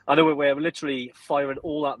 I know we're literally firing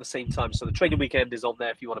all out at the same time. So the training weekend is on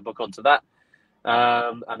there if you want to book onto that.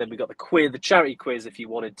 And then we got the quiz, the charity quiz, if you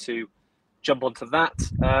wanted to jump onto that.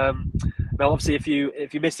 Now, obviously, if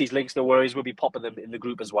you miss these links, no worries. We'll be popping them in the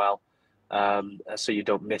group as well, so you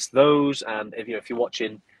don't miss those. And if you're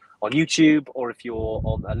watching on YouTube or if you're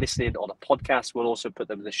on listening on a podcast, we'll also put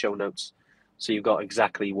them in the show notes, so you've got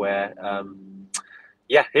exactly where.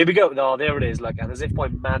 Yeah, here we go. Oh, there it is. Like, and as if by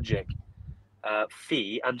magic,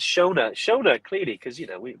 Fee and Shona clearly, because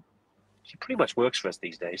she pretty much works for us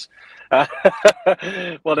these days. Well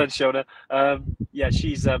done, Shona. Yeah,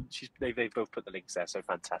 they both put the links there, so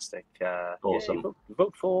fantastic. Awesome.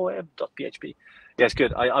 Vote for m.php. Yes,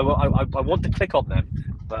 good. I want to click on them,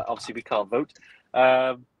 but obviously we can't vote.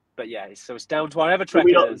 But yeah, so it's down to our ever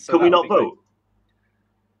trackers. Can we not vote? Great.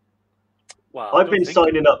 Well, I've been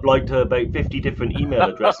signing up to about 50 different email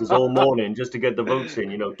addresses all morning just to get the votes in.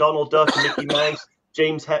 Donald Duck, Mickey Mouse,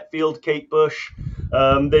 James Hetfield, Kate Bush.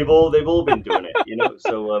 They've all been doing it.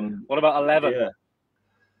 So what about 11?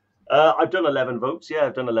 Yeah, I've done 11 votes. Yeah,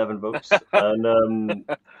 I've done 11 votes, and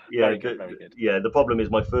yeah, very good. Yeah. The problem is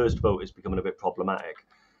my first vote is becoming a bit problematic.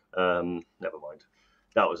 Never mind.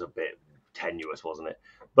 That was a bit tenuous, wasn't it?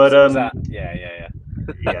 But so was that? Yeah.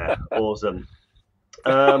 Yeah, awesome.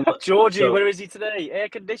 Georgie, where is he today? Air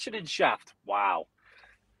conditioning shaft. Wow.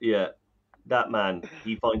 Yeah, that man,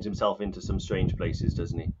 he finds himself into some strange places,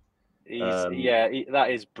 doesn't he? That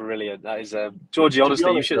is brilliant. That is Georgie.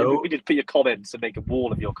 Honestly, you should. We did put your comments and make a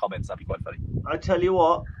wall of your comments. That'd be quite funny. I tell you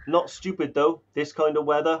what, not stupid though. This kind of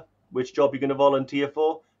weather, which job you're going to volunteer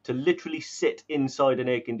for? To literally sit inside an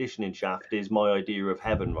air conditioning shaft is my idea of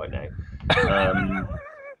heaven right now.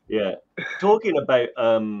 Yeah, talking about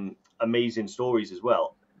amazing stories as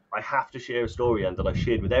well. I have to share a story, and that I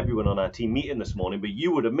shared with everyone on our team meeting this morning, but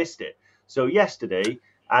you would have missed it. So yesterday,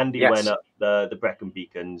 Andy went up the Brecon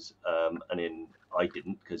Beacons, and I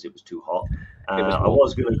didn't because it was too hot. I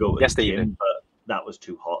was going to go to the gym, but that was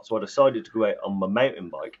too hot. So I decided to go out on my mountain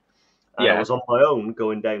bike. And I was on my own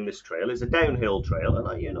going down this trail. It's a downhill trail, and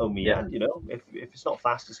and if it's not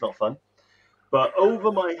fast, it's not fun. But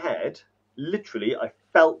over my head, literally, I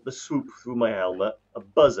felt the swoop through my helmet. A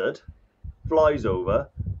buzzard flies over,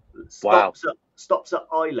 stops at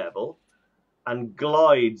eye level, and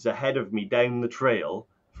glides ahead of me down the trail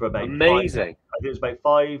for about amazing. I think it was about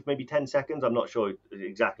 5, maybe 10 seconds. I'm not sure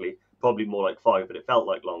exactly. Probably more like 5, but it felt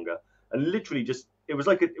like longer. And literally, it was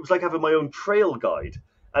like having my own trail guide,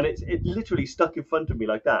 and it literally stuck in front of me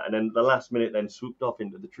like that. And then the last minute, then swooped off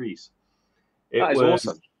into the trees. That is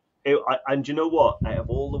awesome. And do you know what? Out of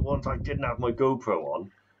all the ones, I didn't have my GoPro on,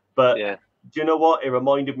 but do you know what? It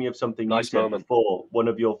reminded me of something you said before. One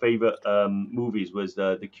of your favorite movies was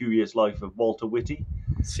the Curious Life of Walter Whitty.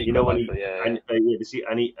 And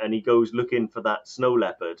he goes looking for that snow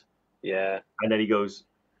leopard. Yeah. And then he goes,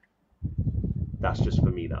 "That's just for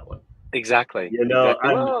me, that one." Exactly.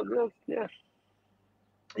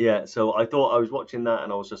 Yeah. So I thought I was watching that,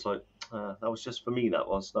 and I was just like, that was just for me. That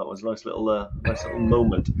was a nice little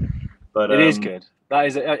moment. But it is good. That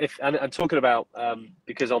is and talking about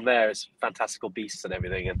because on there it's fantastical beasts and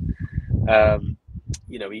everything, and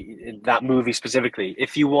in that movie specifically,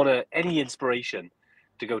 if you want any inspiration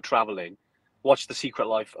to go traveling, watch The Secret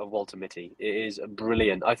Life of Walter Mitty. It is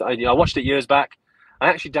brilliant. I watched it years back. I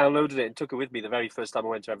actually downloaded it and took it with me the very first time I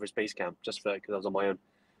went to Everest Base Camp, just because I was on my own.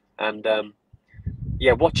 And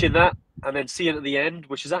watching that and then seeing at the end,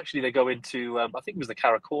 which is actually they go into I think it was the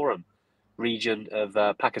Karakoram region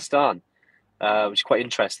of Pakistan. Which is quite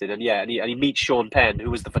interesting, and he meets Sean Penn,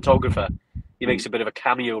 who was the photographer. He makes a bit of a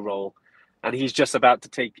cameo role, and he's just about to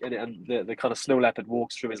take, and the kind of snow leopard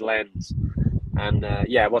walks through his lens, and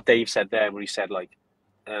what Dave said there, where he said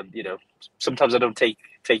sometimes I don't take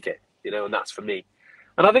it, and that's for me,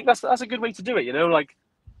 and I think that's a good way to do it, like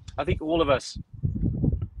I think all of us,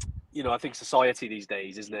 I think society these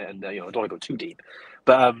days, isn't it? And I don't want to go too deep,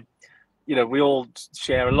 but we all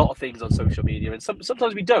share a lot of things on social media, and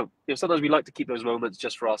sometimes we don't. Sometimes we like to keep those moments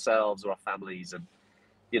just for ourselves or our families, and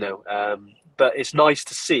but it's nice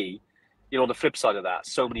to see, on the flip side of that,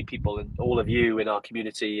 so many people and all of you in our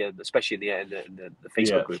community, and especially in the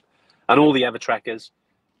Facebook group, and all the Ever trackers,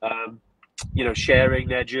 sharing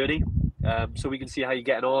their journey, so we can see how you're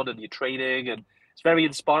getting on and your training, and it's very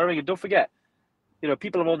inspiring. And don't forget,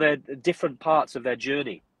 people are on their different parts of their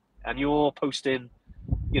journey, and you're posting.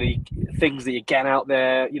 Things that you're getting out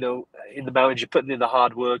there, in the mountains, you're putting in the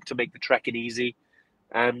hard work to make the trekking easy,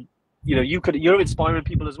 and you're inspiring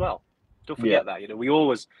people as well. Don't forget that. We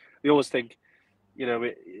always think,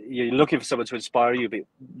 you're looking for someone to inspire you, but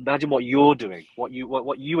imagine what you're doing, what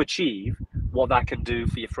you achieve, what that can do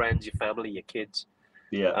for your friends, your family, your kids.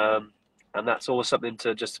 Yeah. And that's always something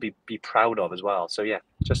to be proud of as well. So yeah,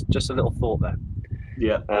 just a little thought there.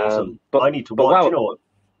 Yeah, awesome. But I need to but watch. wow, You know what?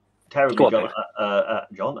 Terribly, go on, John. Dave.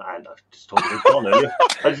 John, and I just talked about John earlier.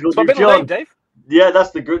 I just It's called my you middle John. name, Dave. Yeah,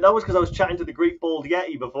 that's the good. That was because I was chatting to the Great Bald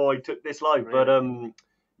Yeti before I took this live. Really? But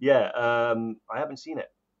yeah, I haven't seen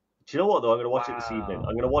it. Do you know what though? I'm going to watch it this evening. Wow.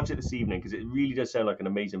 I'm going to watch it this evening because it really does sound like an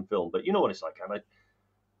amazing film. But you know what it's like,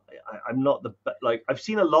 I'm not the like. I've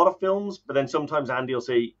seen a lot of films, but then sometimes Andy will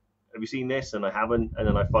say, "Have you seen this?" and I haven't, and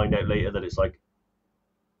then I find out later that it's like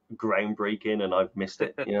groundbreaking and I've missed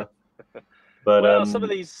it. You know. But well, some of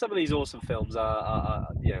these awesome films are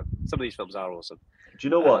some of these films are awesome. Do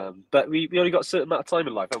you know what? But we only got a certain amount of time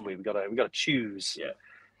in life, haven't we? We got to choose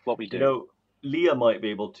what we do. You know, Leah might be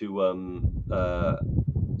able to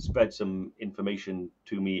spread some information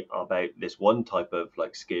to me about this one type of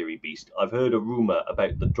like scary beast. I've heard a rumor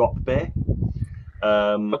about the drop bear.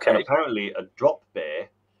 And apparently a drop bear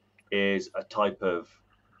is a type of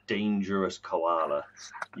dangerous koala,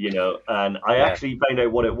 you know, and I actually found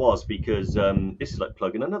out what it was because this is like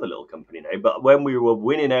plugging another little company now, but when we were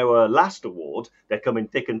winning our last award, they're coming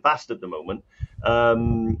thick and fast at the moment. I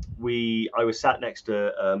was sat next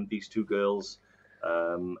to these two girls,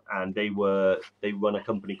 and they run a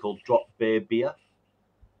company called Drop Bear Beer,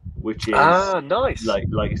 which is nice,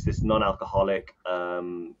 like it's this non-alcoholic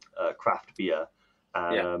craft beer.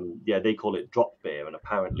 And they call it drop bear, and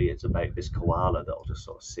apparently it's about this koala that'll just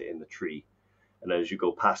sort of sit in the tree, and as you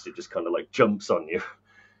go past, it just kind of like jumps on you.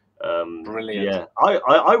 Brilliant. Yeah,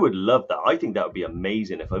 I would love that. I think that would be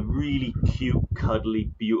amazing if a really cute, cuddly,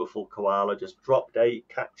 beautiful koala just dropped out,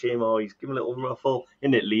 catch him, or he's give him a little ruffle,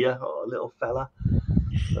 isn't it, Leah? Oh, little fella.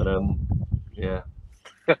 And yeah.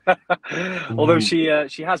 Although she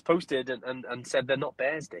has posted and said they're not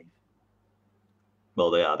bears, Dave. Well,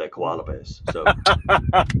 they are. They're koala bears. So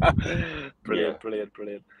brilliant.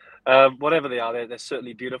 Whatever they are, they're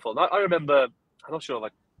certainly beautiful. I remember. I'm not sure if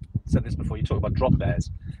I said this before. You talk about drop bears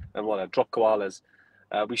and drop koalas.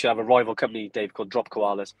 We should have a rival company, Dave, called Drop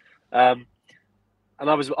Koalas. And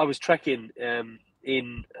I was trekking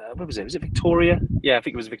in where was it? Was it Victoria? Yeah, I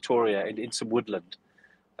think it was Victoria in some woodland,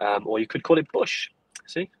 or you could call it bush.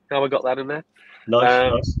 See how I got that in there?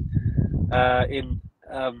 Nice.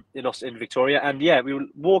 In Victoria, and we were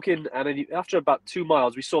walking, and after about 2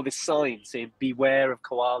 miles, we saw this sign saying "Beware of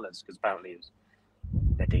koalas," because apparently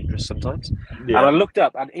they're dangerous sometimes. Yeah. And I looked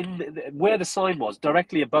up, and where the sign was,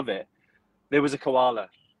 directly above it, there was a koala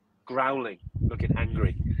growling, looking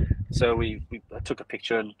angry. So I took a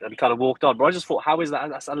picture and kind of walked on. But I just thought, how is that?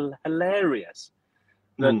 That's hilarious.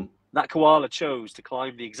 That koala chose to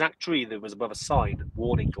climb the exact tree that was above a sign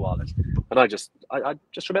warning koalas, and I just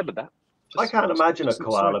remembered that. I can't imagine a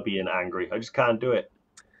koala being angry. I just can't do it.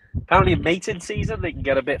 Apparently, in mating season, they can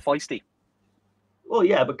get a bit feisty. Well,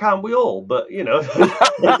 yeah, but can't we all? But you know,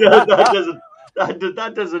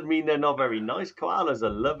 that doesn't mean they're not very nice. Koalas are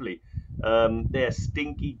lovely. They're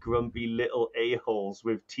stinky, grumpy little a-holes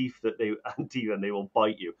with teeth and they will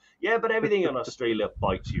bite you. Yeah, but everything in Australia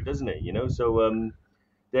bites you, doesn't it? You know, so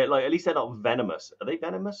they're like, at least they're not venomous. Are they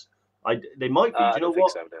venomous? They might be. Do you know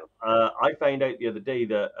what? So, no. I found out the other day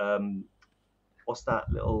that what's that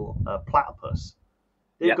little platypus?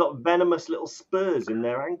 They've got venomous little spurs in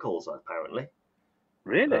their ankles, apparently.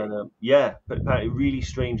 Really? Yeah, but apparently really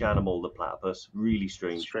strange animal, the platypus. Really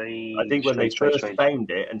strange. I think when they first found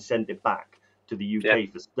it and sent it back to the UK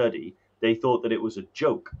for study, they thought that it was a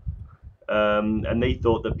joke. And they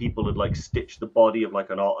thought that people had like stitched the body of like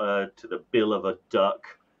an otter to the bill of a duck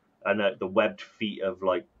and the webbed feet of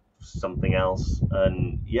like something else.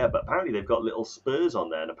 And yeah, but apparently they've got little spurs on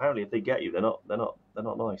there, and apparently if they get you, they're not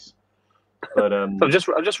nice. But I'm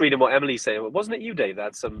just reading what Emily's saying. Wasn't it you, Dave, that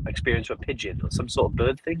had some experience with a pigeon or some sort of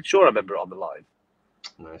bird thing? Sure, I remember it on the live.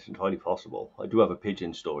 No, it's entirely possible. I do have a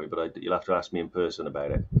pigeon story, but you'll have to ask me in person about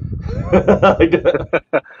it.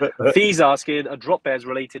 Fee's asking, are drop bears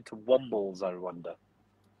related to wombles, I wonder?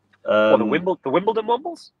 The Wimbledon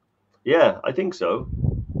wombles? Yeah, I think so.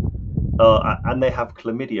 And they have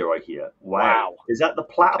chlamydia, I hear. Wow. Is that the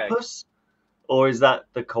platypus or is that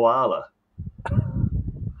the koala?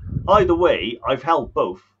 Either way, I've held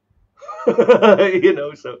both. You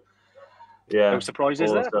know, so yeah. No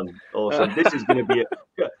surprises there. Awesome. This is going to be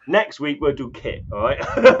next week. We'll do Kit. All right.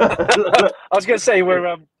 I was going to say we're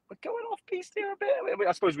going off piece here a bit.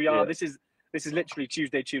 I suppose we are. Yeah. This is literally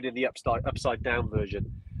Tuesday Tune in the upside down version,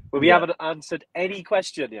 where we haven't answered any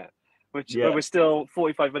question yet, which we're still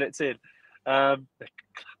 45 minutes in.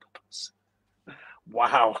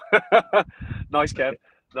 Wow. Nice, Kev.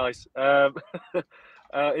 Nice.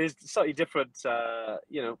 It's slightly different,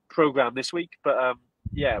 program this week, but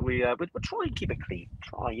yeah, we'll try and keep it clean.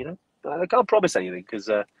 Try, you know. I can't promise anything because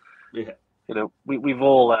Yeah. you know, we've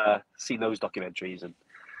all seen those documentaries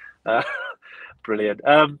and brilliant.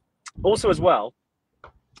 Also, as well,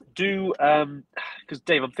 do because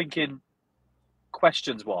Dave, I'm thinking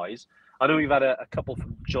questions wise. I know we've had a couple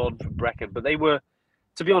from John from Brecon, but they were,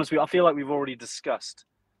 to be honest with you, I feel like we've already discussed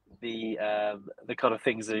the kind of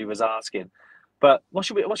things that he was asking. But what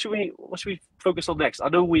should we focus on next? I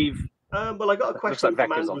know we've. Well, I got a Looks like question from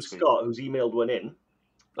Vector's on Andrew screen. Scott, who's emailed one in.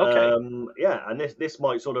 Okay. Yeah, and this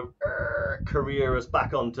might sort of career us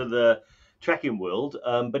back onto the trekking world.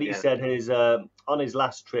 But he said his on his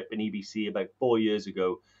last trip in EBC about 4 years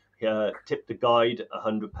ago, he tipped a guide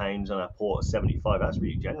 £100 and a porter 75. That's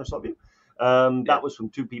really generous of you. That was from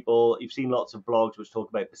two people. You've seen lots of blogs which talk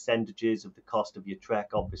about percentages of the cost of your trek.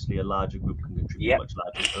 Obviously, a larger group can contribute a much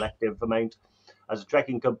larger collective amount. As a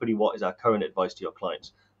trekking company, what is our current advice to your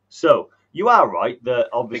clients? So you are right that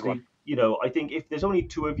obviously, you know, I think if there's only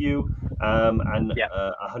two of you and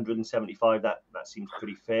 175, that seems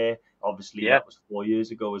pretty fair. Obviously, that was 4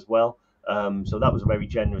 years ago as well. So that was a very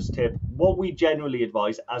generous tip. What we generally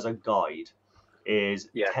advise as a guide is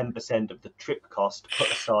 10% of the trip cost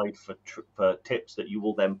put aside for tips that you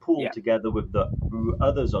will then pool together with the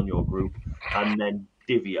others on your group and then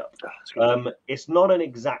divvy up. It's not an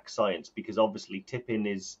exact science because obviously tipping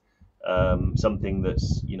is something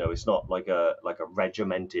that's, you know, it's not like a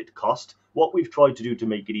regimented cost. What we've tried to do to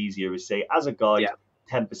make it easier is say, as a guide,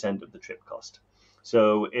 10% of the trip cost.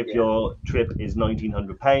 So if your trip is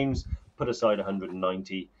 £1,900, put aside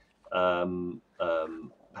 190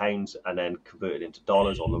 pounds and then convert it into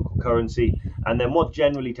dollars or local currency. And then what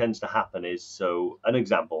generally tends to happen is, so an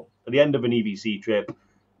example, at the end of an EBC trip,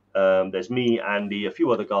 there's me, Andy, a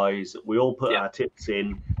few other guys. We all put our tips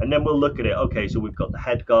in, and then we'll look at it. Okay, so we've got the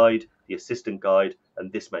head guide, the assistant guide,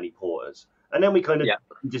 and this many porters. And then we kind of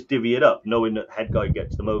just divvy it up, knowing that head guide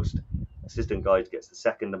gets the most, assistant guide gets the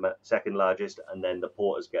second largest, and then the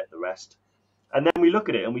porters get the rest. And then we look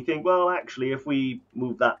at it and we think, well, actually, if we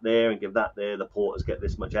move that there and give that there, the porters get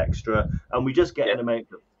this much extra, and we just get an amount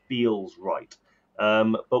that feels right.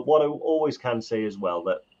 But what I always can say as well,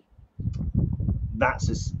 that's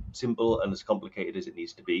as simple and as complicated as it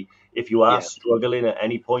needs to be. If you are struggling at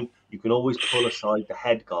any point, you can always pull aside the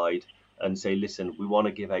head guide and say, listen, we want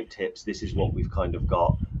to give out tips. This is what we've kind of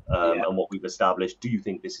got and what we've established. Do you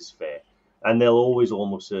think this is fair? And they'll always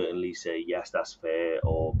almost certainly say, yes, that's fair,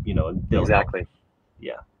 or, you know, and they'll exactly.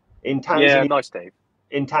 In Tanzania, nice, Dave.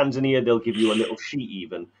 In Tanzania, they'll give you a little sheet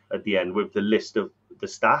even at the end with the list of the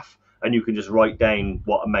staff, and you can just write down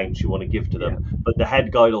what amounts you want to give to them. But the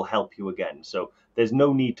head guide will help you again. So there's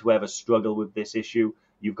no need to ever struggle with this issue.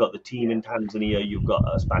 You've got the team in Tanzania, you've got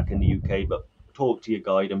us back in the UK, but talk to your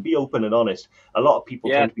guide and be open and honest. A lot of people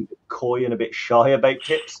tend to be coy and a bit shy about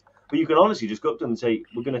tips. But you can honestly just go up to them and say,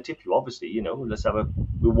 we're going to tip you, obviously, you know,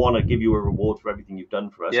 we want to give you a reward for everything you've done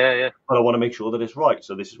for us. But I want to make sure that it's right.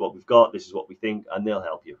 So this is what we've got, this is what we think, and they'll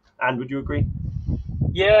help you. And would you agree?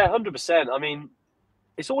 Yeah, 100%. I mean,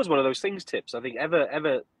 it's always one of those things, tips. I think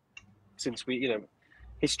ever since we, you know,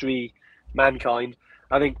 history, mankind,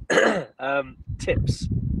 I think tips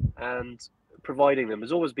and providing them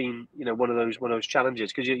has always been, you know, one of those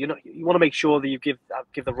challenges, because you want to make sure that you give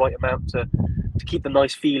the right amount to keep the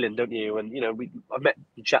nice feeling, don't you? And you know, I've met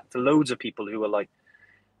and chat to loads of people who are like,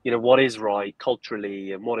 you know, what is right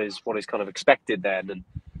culturally and what is kind of expected then, and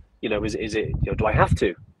you know, is it, you know, do I have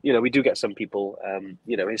to? You know, we do get some people,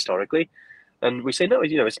 you know, historically, and we say no,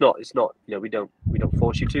 you know, it's not, you know, we don't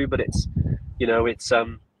force you to, but it's, you know, it's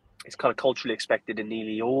kind of culturally expected in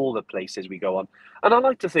nearly all the places we go on. And I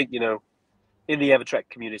like to think, you know, in the Evertrek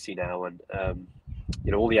community now, and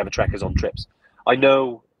you know, all the Evertrekkers on trips, I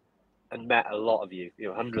know and met a lot of you, you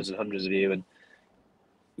know, hundreds and hundreds of you, and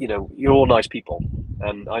you know, you're all nice people,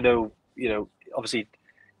 and I know, you know, obviously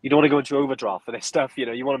you don't want to go into overdraft for this stuff, you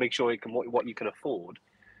know, you want to make sure you can what you can afford,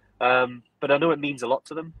 but I know it means a lot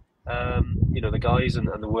to them, you know, the guys and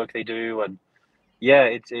the work they do, and yeah,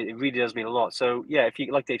 it really does mean a lot. So yeah, if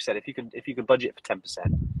you, like Dave said, if you can budget for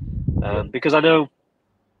 10%, because I know,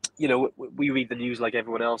 you know, we read the news like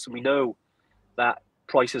everyone else, and we know that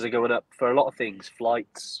prices are going up for a lot of things,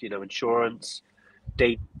 flights, you know, insurance,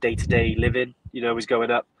 day-to-day living, you know, is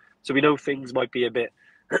going up. So we know things might be a bit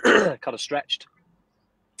kind of stretched,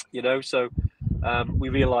 you know. So we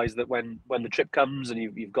realise that when the trip comes and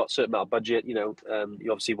you've got a certain amount of budget, you know,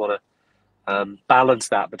 you obviously want to balance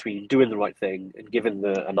that between doing the right thing and giving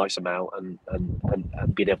a nice amount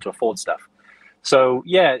and being able to afford stuff. So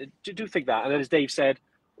yeah, do think that. And then, as Dave said,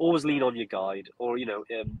 always lean on your guide, or you know,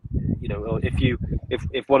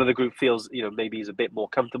 if one of the group feels, you know, maybe is a bit more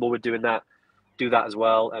comfortable with doing that, do that as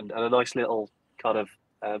well, and a nice little kind of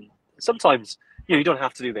sometimes you don't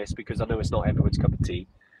have to do this because I know it's not everyone's cup of tea,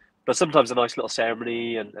 but sometimes a nice little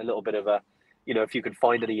ceremony and a little bit of a, if you can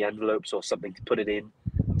find any envelopes or something to put it in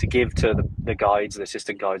to give to the guides, the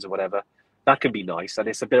assistant guides or whatever, that can be nice. And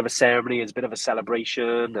it's a bit of a ceremony, it's a bit of a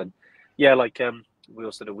celebration, and we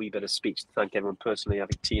also did a wee bit of speech to thank everyone personally. I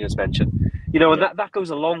think Tina's mentioned, and that goes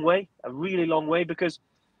a long way, a really long way, because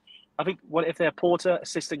I think what if they're a porter,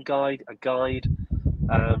 assistant guide, a guide,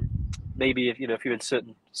 maybe if you're in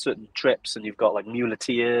certain trips and you've got like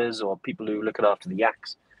muleteers or people who are looking after the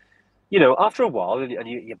yaks, after a while and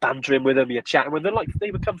you're bantering with them, you're chatting with them, like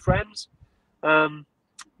they become friends, and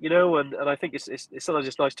I think it's sometimes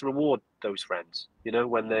it's nice to reward those friends,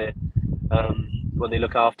 when they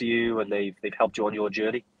look after you and they've helped you on your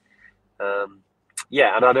journey. And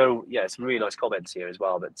I know, some really nice comments here as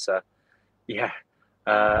well. But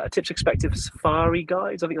tips expected for safari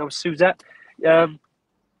guides. I think that was Suzette.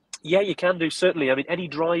 You can do, certainly. I mean, any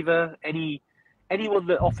driver, anyone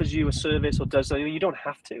that offers you a service or does something, you don't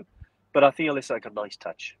have to, but I feel it's like a nice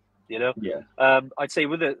touch, Yeah. I'd say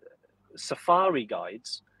with the safari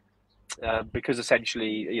guides, because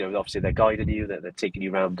essentially, obviously they're guiding you, they're taking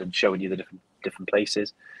you around and showing you the different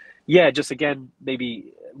places. Yeah, just again,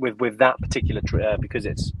 maybe with that particular trip, because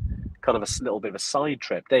it's kind of a little bit of a side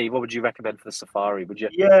trip. Dave, what would you recommend for the safari? Would you?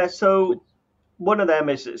 Yeah, so one of them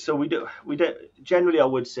is, so we do generally, I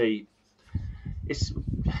would say it's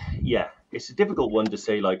a difficult one to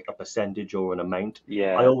say like a percentage or an amount.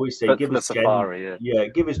 Yeah, I always say give us safari.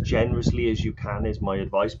 Give as generously as you can is my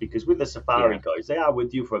advice, because with the safari guys, they are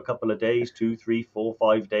with you for a couple of days, 2, 3, 4,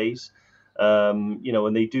 5 days, and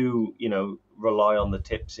they do rely on the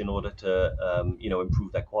tips in order to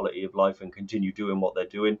improve their quality of life and continue doing what they're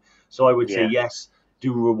doing. So I would say yes,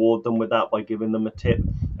 do reward them with that by giving them a tip,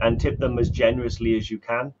 and tip them as generously as you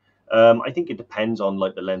can. I think it depends on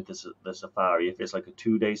like the length of the safari. If it's like a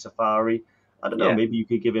 2-day safari, I don't know, maybe you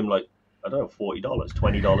could give him like, I don't know, $40,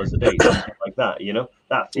 $20 a day, something like that.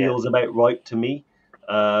 That feels about right to me.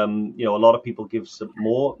 A lot of people give some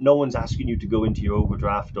more. No one's asking you to go into your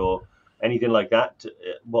overdraft or anything like that.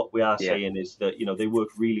 What we are saying is that, they work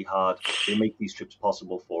really hard. They make these trips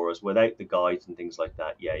possible for us. Without the guides and things like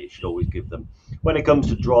that, you should always give them. When it comes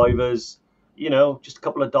to drivers, just a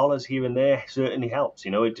couple of dollars here and there certainly helps.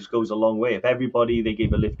 It just goes a long way. If everybody they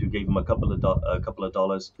gave a lift who gave them a couple of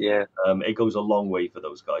dollars, it goes a long way for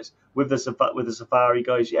those guys. With the safari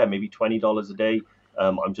guys, maybe $20 a day.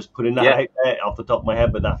 I'm just putting that out there off the top of my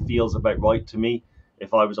head, but that feels about right to me.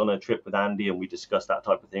 If I was on a trip with Andy and we discussed that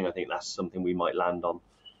type of thing, I think that's something we might land on.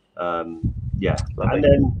 And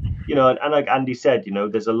then and like Andy said,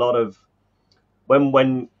 there's a lot of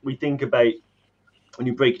when we think about, when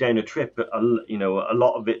you break down a trip, a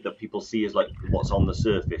lot of it that people see is like what's on the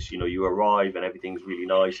surface. You arrive and everything's really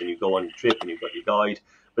nice, and you go on your trip and you've got your guide,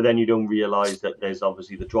 but then you don't realize that there's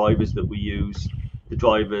obviously the drivers that we use. The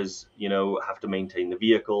drivers, have to maintain the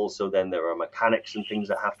vehicle, so then there are mechanics and things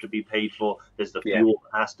that have to be paid for. There's the fuel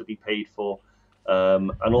that has to be paid for,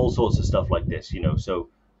 and all sorts of stuff like this. So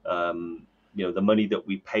the money that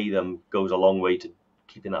we pay them goes a long way to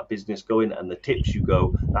keeping that business going, and the tips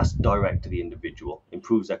that's direct to the individual,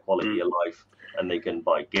 improves their quality of life, and they can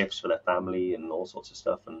buy gifts for their family and all sorts of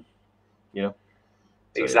stuff. And so,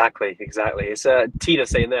 exactly. It's Tina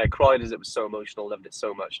saying there, cried as it was so emotional, loved it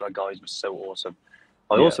so much, and our guys were so awesome.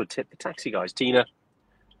 I also tipped the taxi guys. Tina,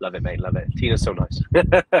 love it, mate, love it. Tina's so nice.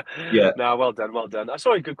 No, well done. I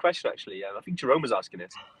saw a good question actually. I think Jerome was asking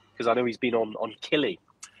it because I know he's been on Killy,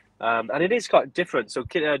 and it is quite different. So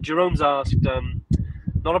Jerome's asked,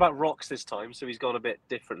 not about rocks this time, so he's gone a bit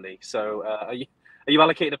differently. So are you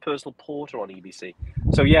allocated a personal porter on EBC?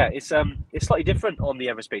 So it's slightly different on the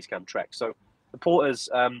Everest Base Camp trek. So the porters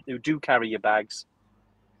who do carry your bags,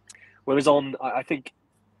 whereas I think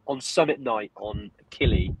on summit night on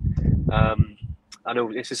Killy, I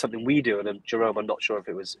know this is something we do, and Jerome, I'm not sure if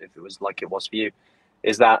it was like it was for you,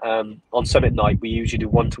 is that on summit night we usually do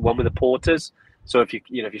 1-to-1 with the porters. So if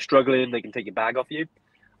you're struggling, they can take your bag off you.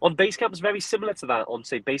 On base camp, it's very similar to that on,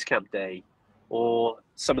 say, base camp day or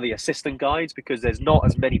some of the assistant guides, because there's not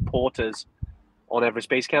as many porters on Everest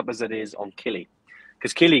Base Camp as it is on Killy.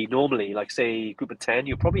 Because Killy, normally, like, say, group of 10,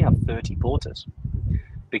 you'll probably have 30 porters,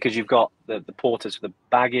 because you've got the porters for the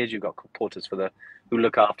baggage, you've got porters who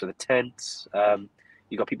look after the tents,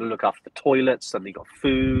 you've got people who look after the toilets, and you've got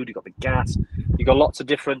food, you've got the gas, you've got lots of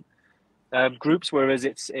different groups, whereas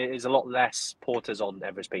it is a lot less porters on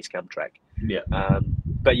Everest Base Camp trek.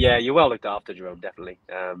 But you're well looked after, Jerome, definitely.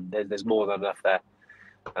 There's more than enough there.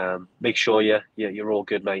 Make sure you're all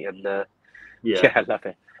good, mate, and I love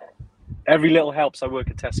it. Every little helps. I work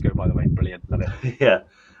at Tesco, by the way. Brilliant. Love it. Yeah.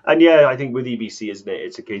 And yeah, I think with EBC, isn't it?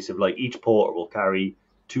 It's a case of like each porter will carry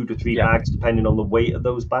 2 to 3 bags depending on the weight of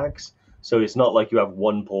those bags. So it's not like you have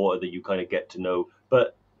one porter that you kind of get to know.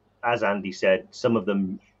 But as Andy said, some of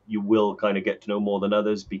them you will kind of get to know more than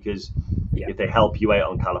others because if they help you out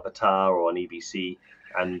on Kalapatar or on EBC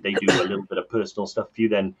and they do a little bit of personal stuff for you,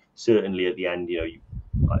 then certainly at the end,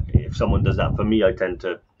 if someone does that for me, I tend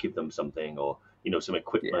to give them something or, some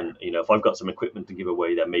equipment. If I've got some equipment to give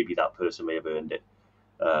away, then maybe that person may have earned it.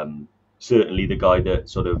 Certainly the guy that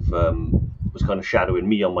sort of was kind of shadowing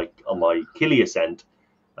me on my Killy ascent,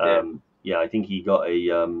 I think he got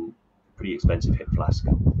a pretty expensive hip flask.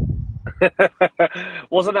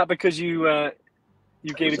 Wasn't that because you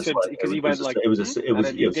gave it to him because he went like it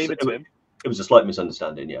was a slight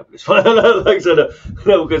misunderstanding, yeah. But it's fine.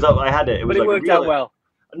 Because I had it. But it worked out well.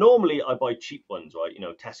 Normally I buy cheap ones, right?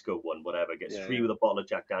 Tesco one, whatever, gets free with a bottle of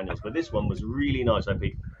Jack Daniels. But this one was really nice. I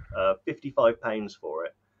paid £55 for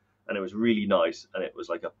it, and it was really nice. And it was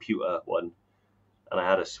like a pewter one, and I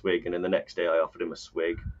had a swig. And then the next day I offered him a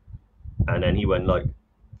swig, and then he went like,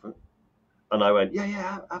 and I went,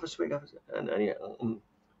 yeah, have a swig, and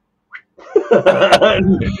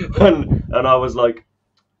I was like,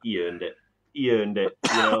 he earned it,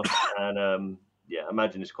 and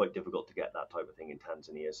imagine it's quite difficult to get that type of thing in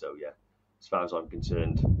Tanzania. So yeah, as far as I'm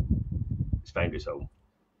concerned, it's found its home.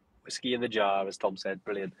 Whiskey in the jar, as Tom said.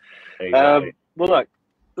 Brilliant. Exactly. Well, look,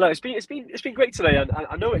 it's been great today, and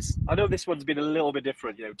I know this one's been a little bit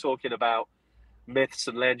different. Talking about myths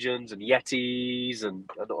and legends and yetis and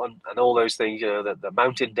all those things. The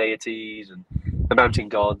mountain deities and the mountain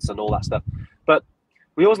gods and all that stuff. But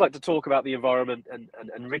we always like to talk about the environment and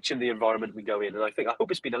enriching the environment we go in. And I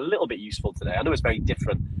hope it's been a little bit useful today. I know it's very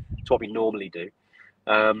different to what we normally do.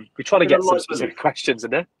 We try to get some specific questions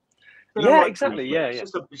in there. Yeah, exactly. Relief. Yeah,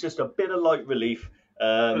 It's just a bit of light relief.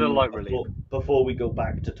 Before we go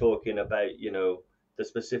back to talking about, the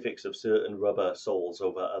specifics of certain rubber soles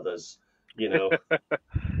over others,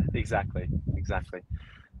 Exactly.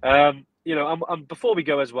 Before we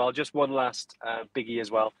go as well, just one last biggie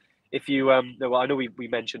as well. If you I know we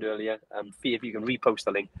mentioned earlier, if you can repost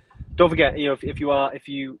the link. Don't forget, if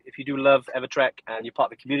you do love Evertrek and you're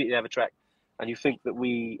part of the community of Evertrek and you think that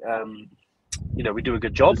we we do a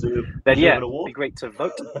good job, then it'd be great to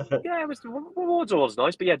vote. Awards are always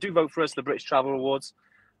nice, but do vote for us, the British Travel Awards.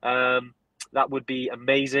 That would be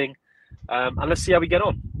amazing. And let's see how we get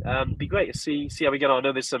on. Be great to see how we get on. I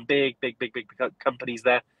know there's some big companies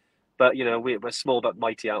there, but we're small but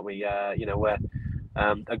mighty, aren't we? We're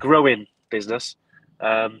a growing business,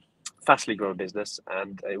 fastly growing business,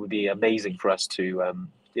 and it would be amazing for us to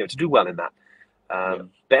to do well in that.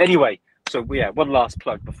 But anyway, so one last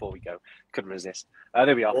plug before we go. Couldn't resist.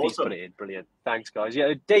 There we are. Awesome. Please put it in. Brilliant. Thanks, guys.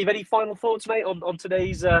 Yeah, Dave, any final thoughts, mate, on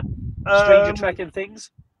today's Stranger Trek and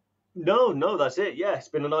things? No, that's it. Yeah, it's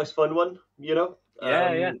been a nice, fun one.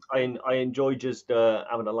 I enjoy just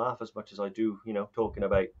having a laugh as much as I do. Talking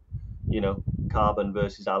about carbon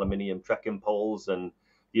versus aluminium trekking poles and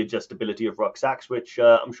the adjustability of rucksacks, which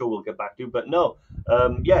I'm sure we'll get back to. But no,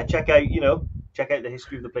 check out the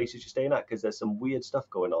history of the places you're staying at because there's some weird stuff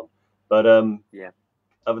going on. But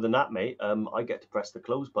other than that, mate, I get to press the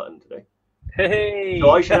close button today. Hey.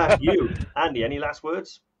 So I should ask you, Andy, any last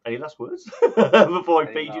words? Before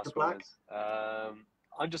I feed you the black?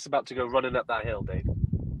 I'm just about to go running up that hill, Dave.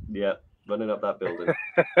 Yeah, running up that building.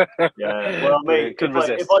 Yeah, well, mate,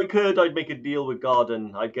 if I could, I'd make a deal with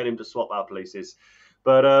Garden. I'd get him to swap our places.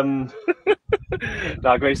 But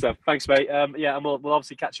no, great stuff. Thanks, mate. And we'll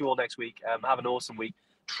obviously catch you all next week. Have an awesome week.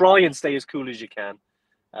 Try and stay as cool as you can.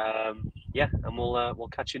 And we'll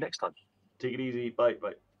catch you next time. Take it easy. Bye.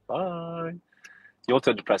 Bye. Your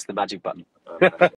turn to press the magic button.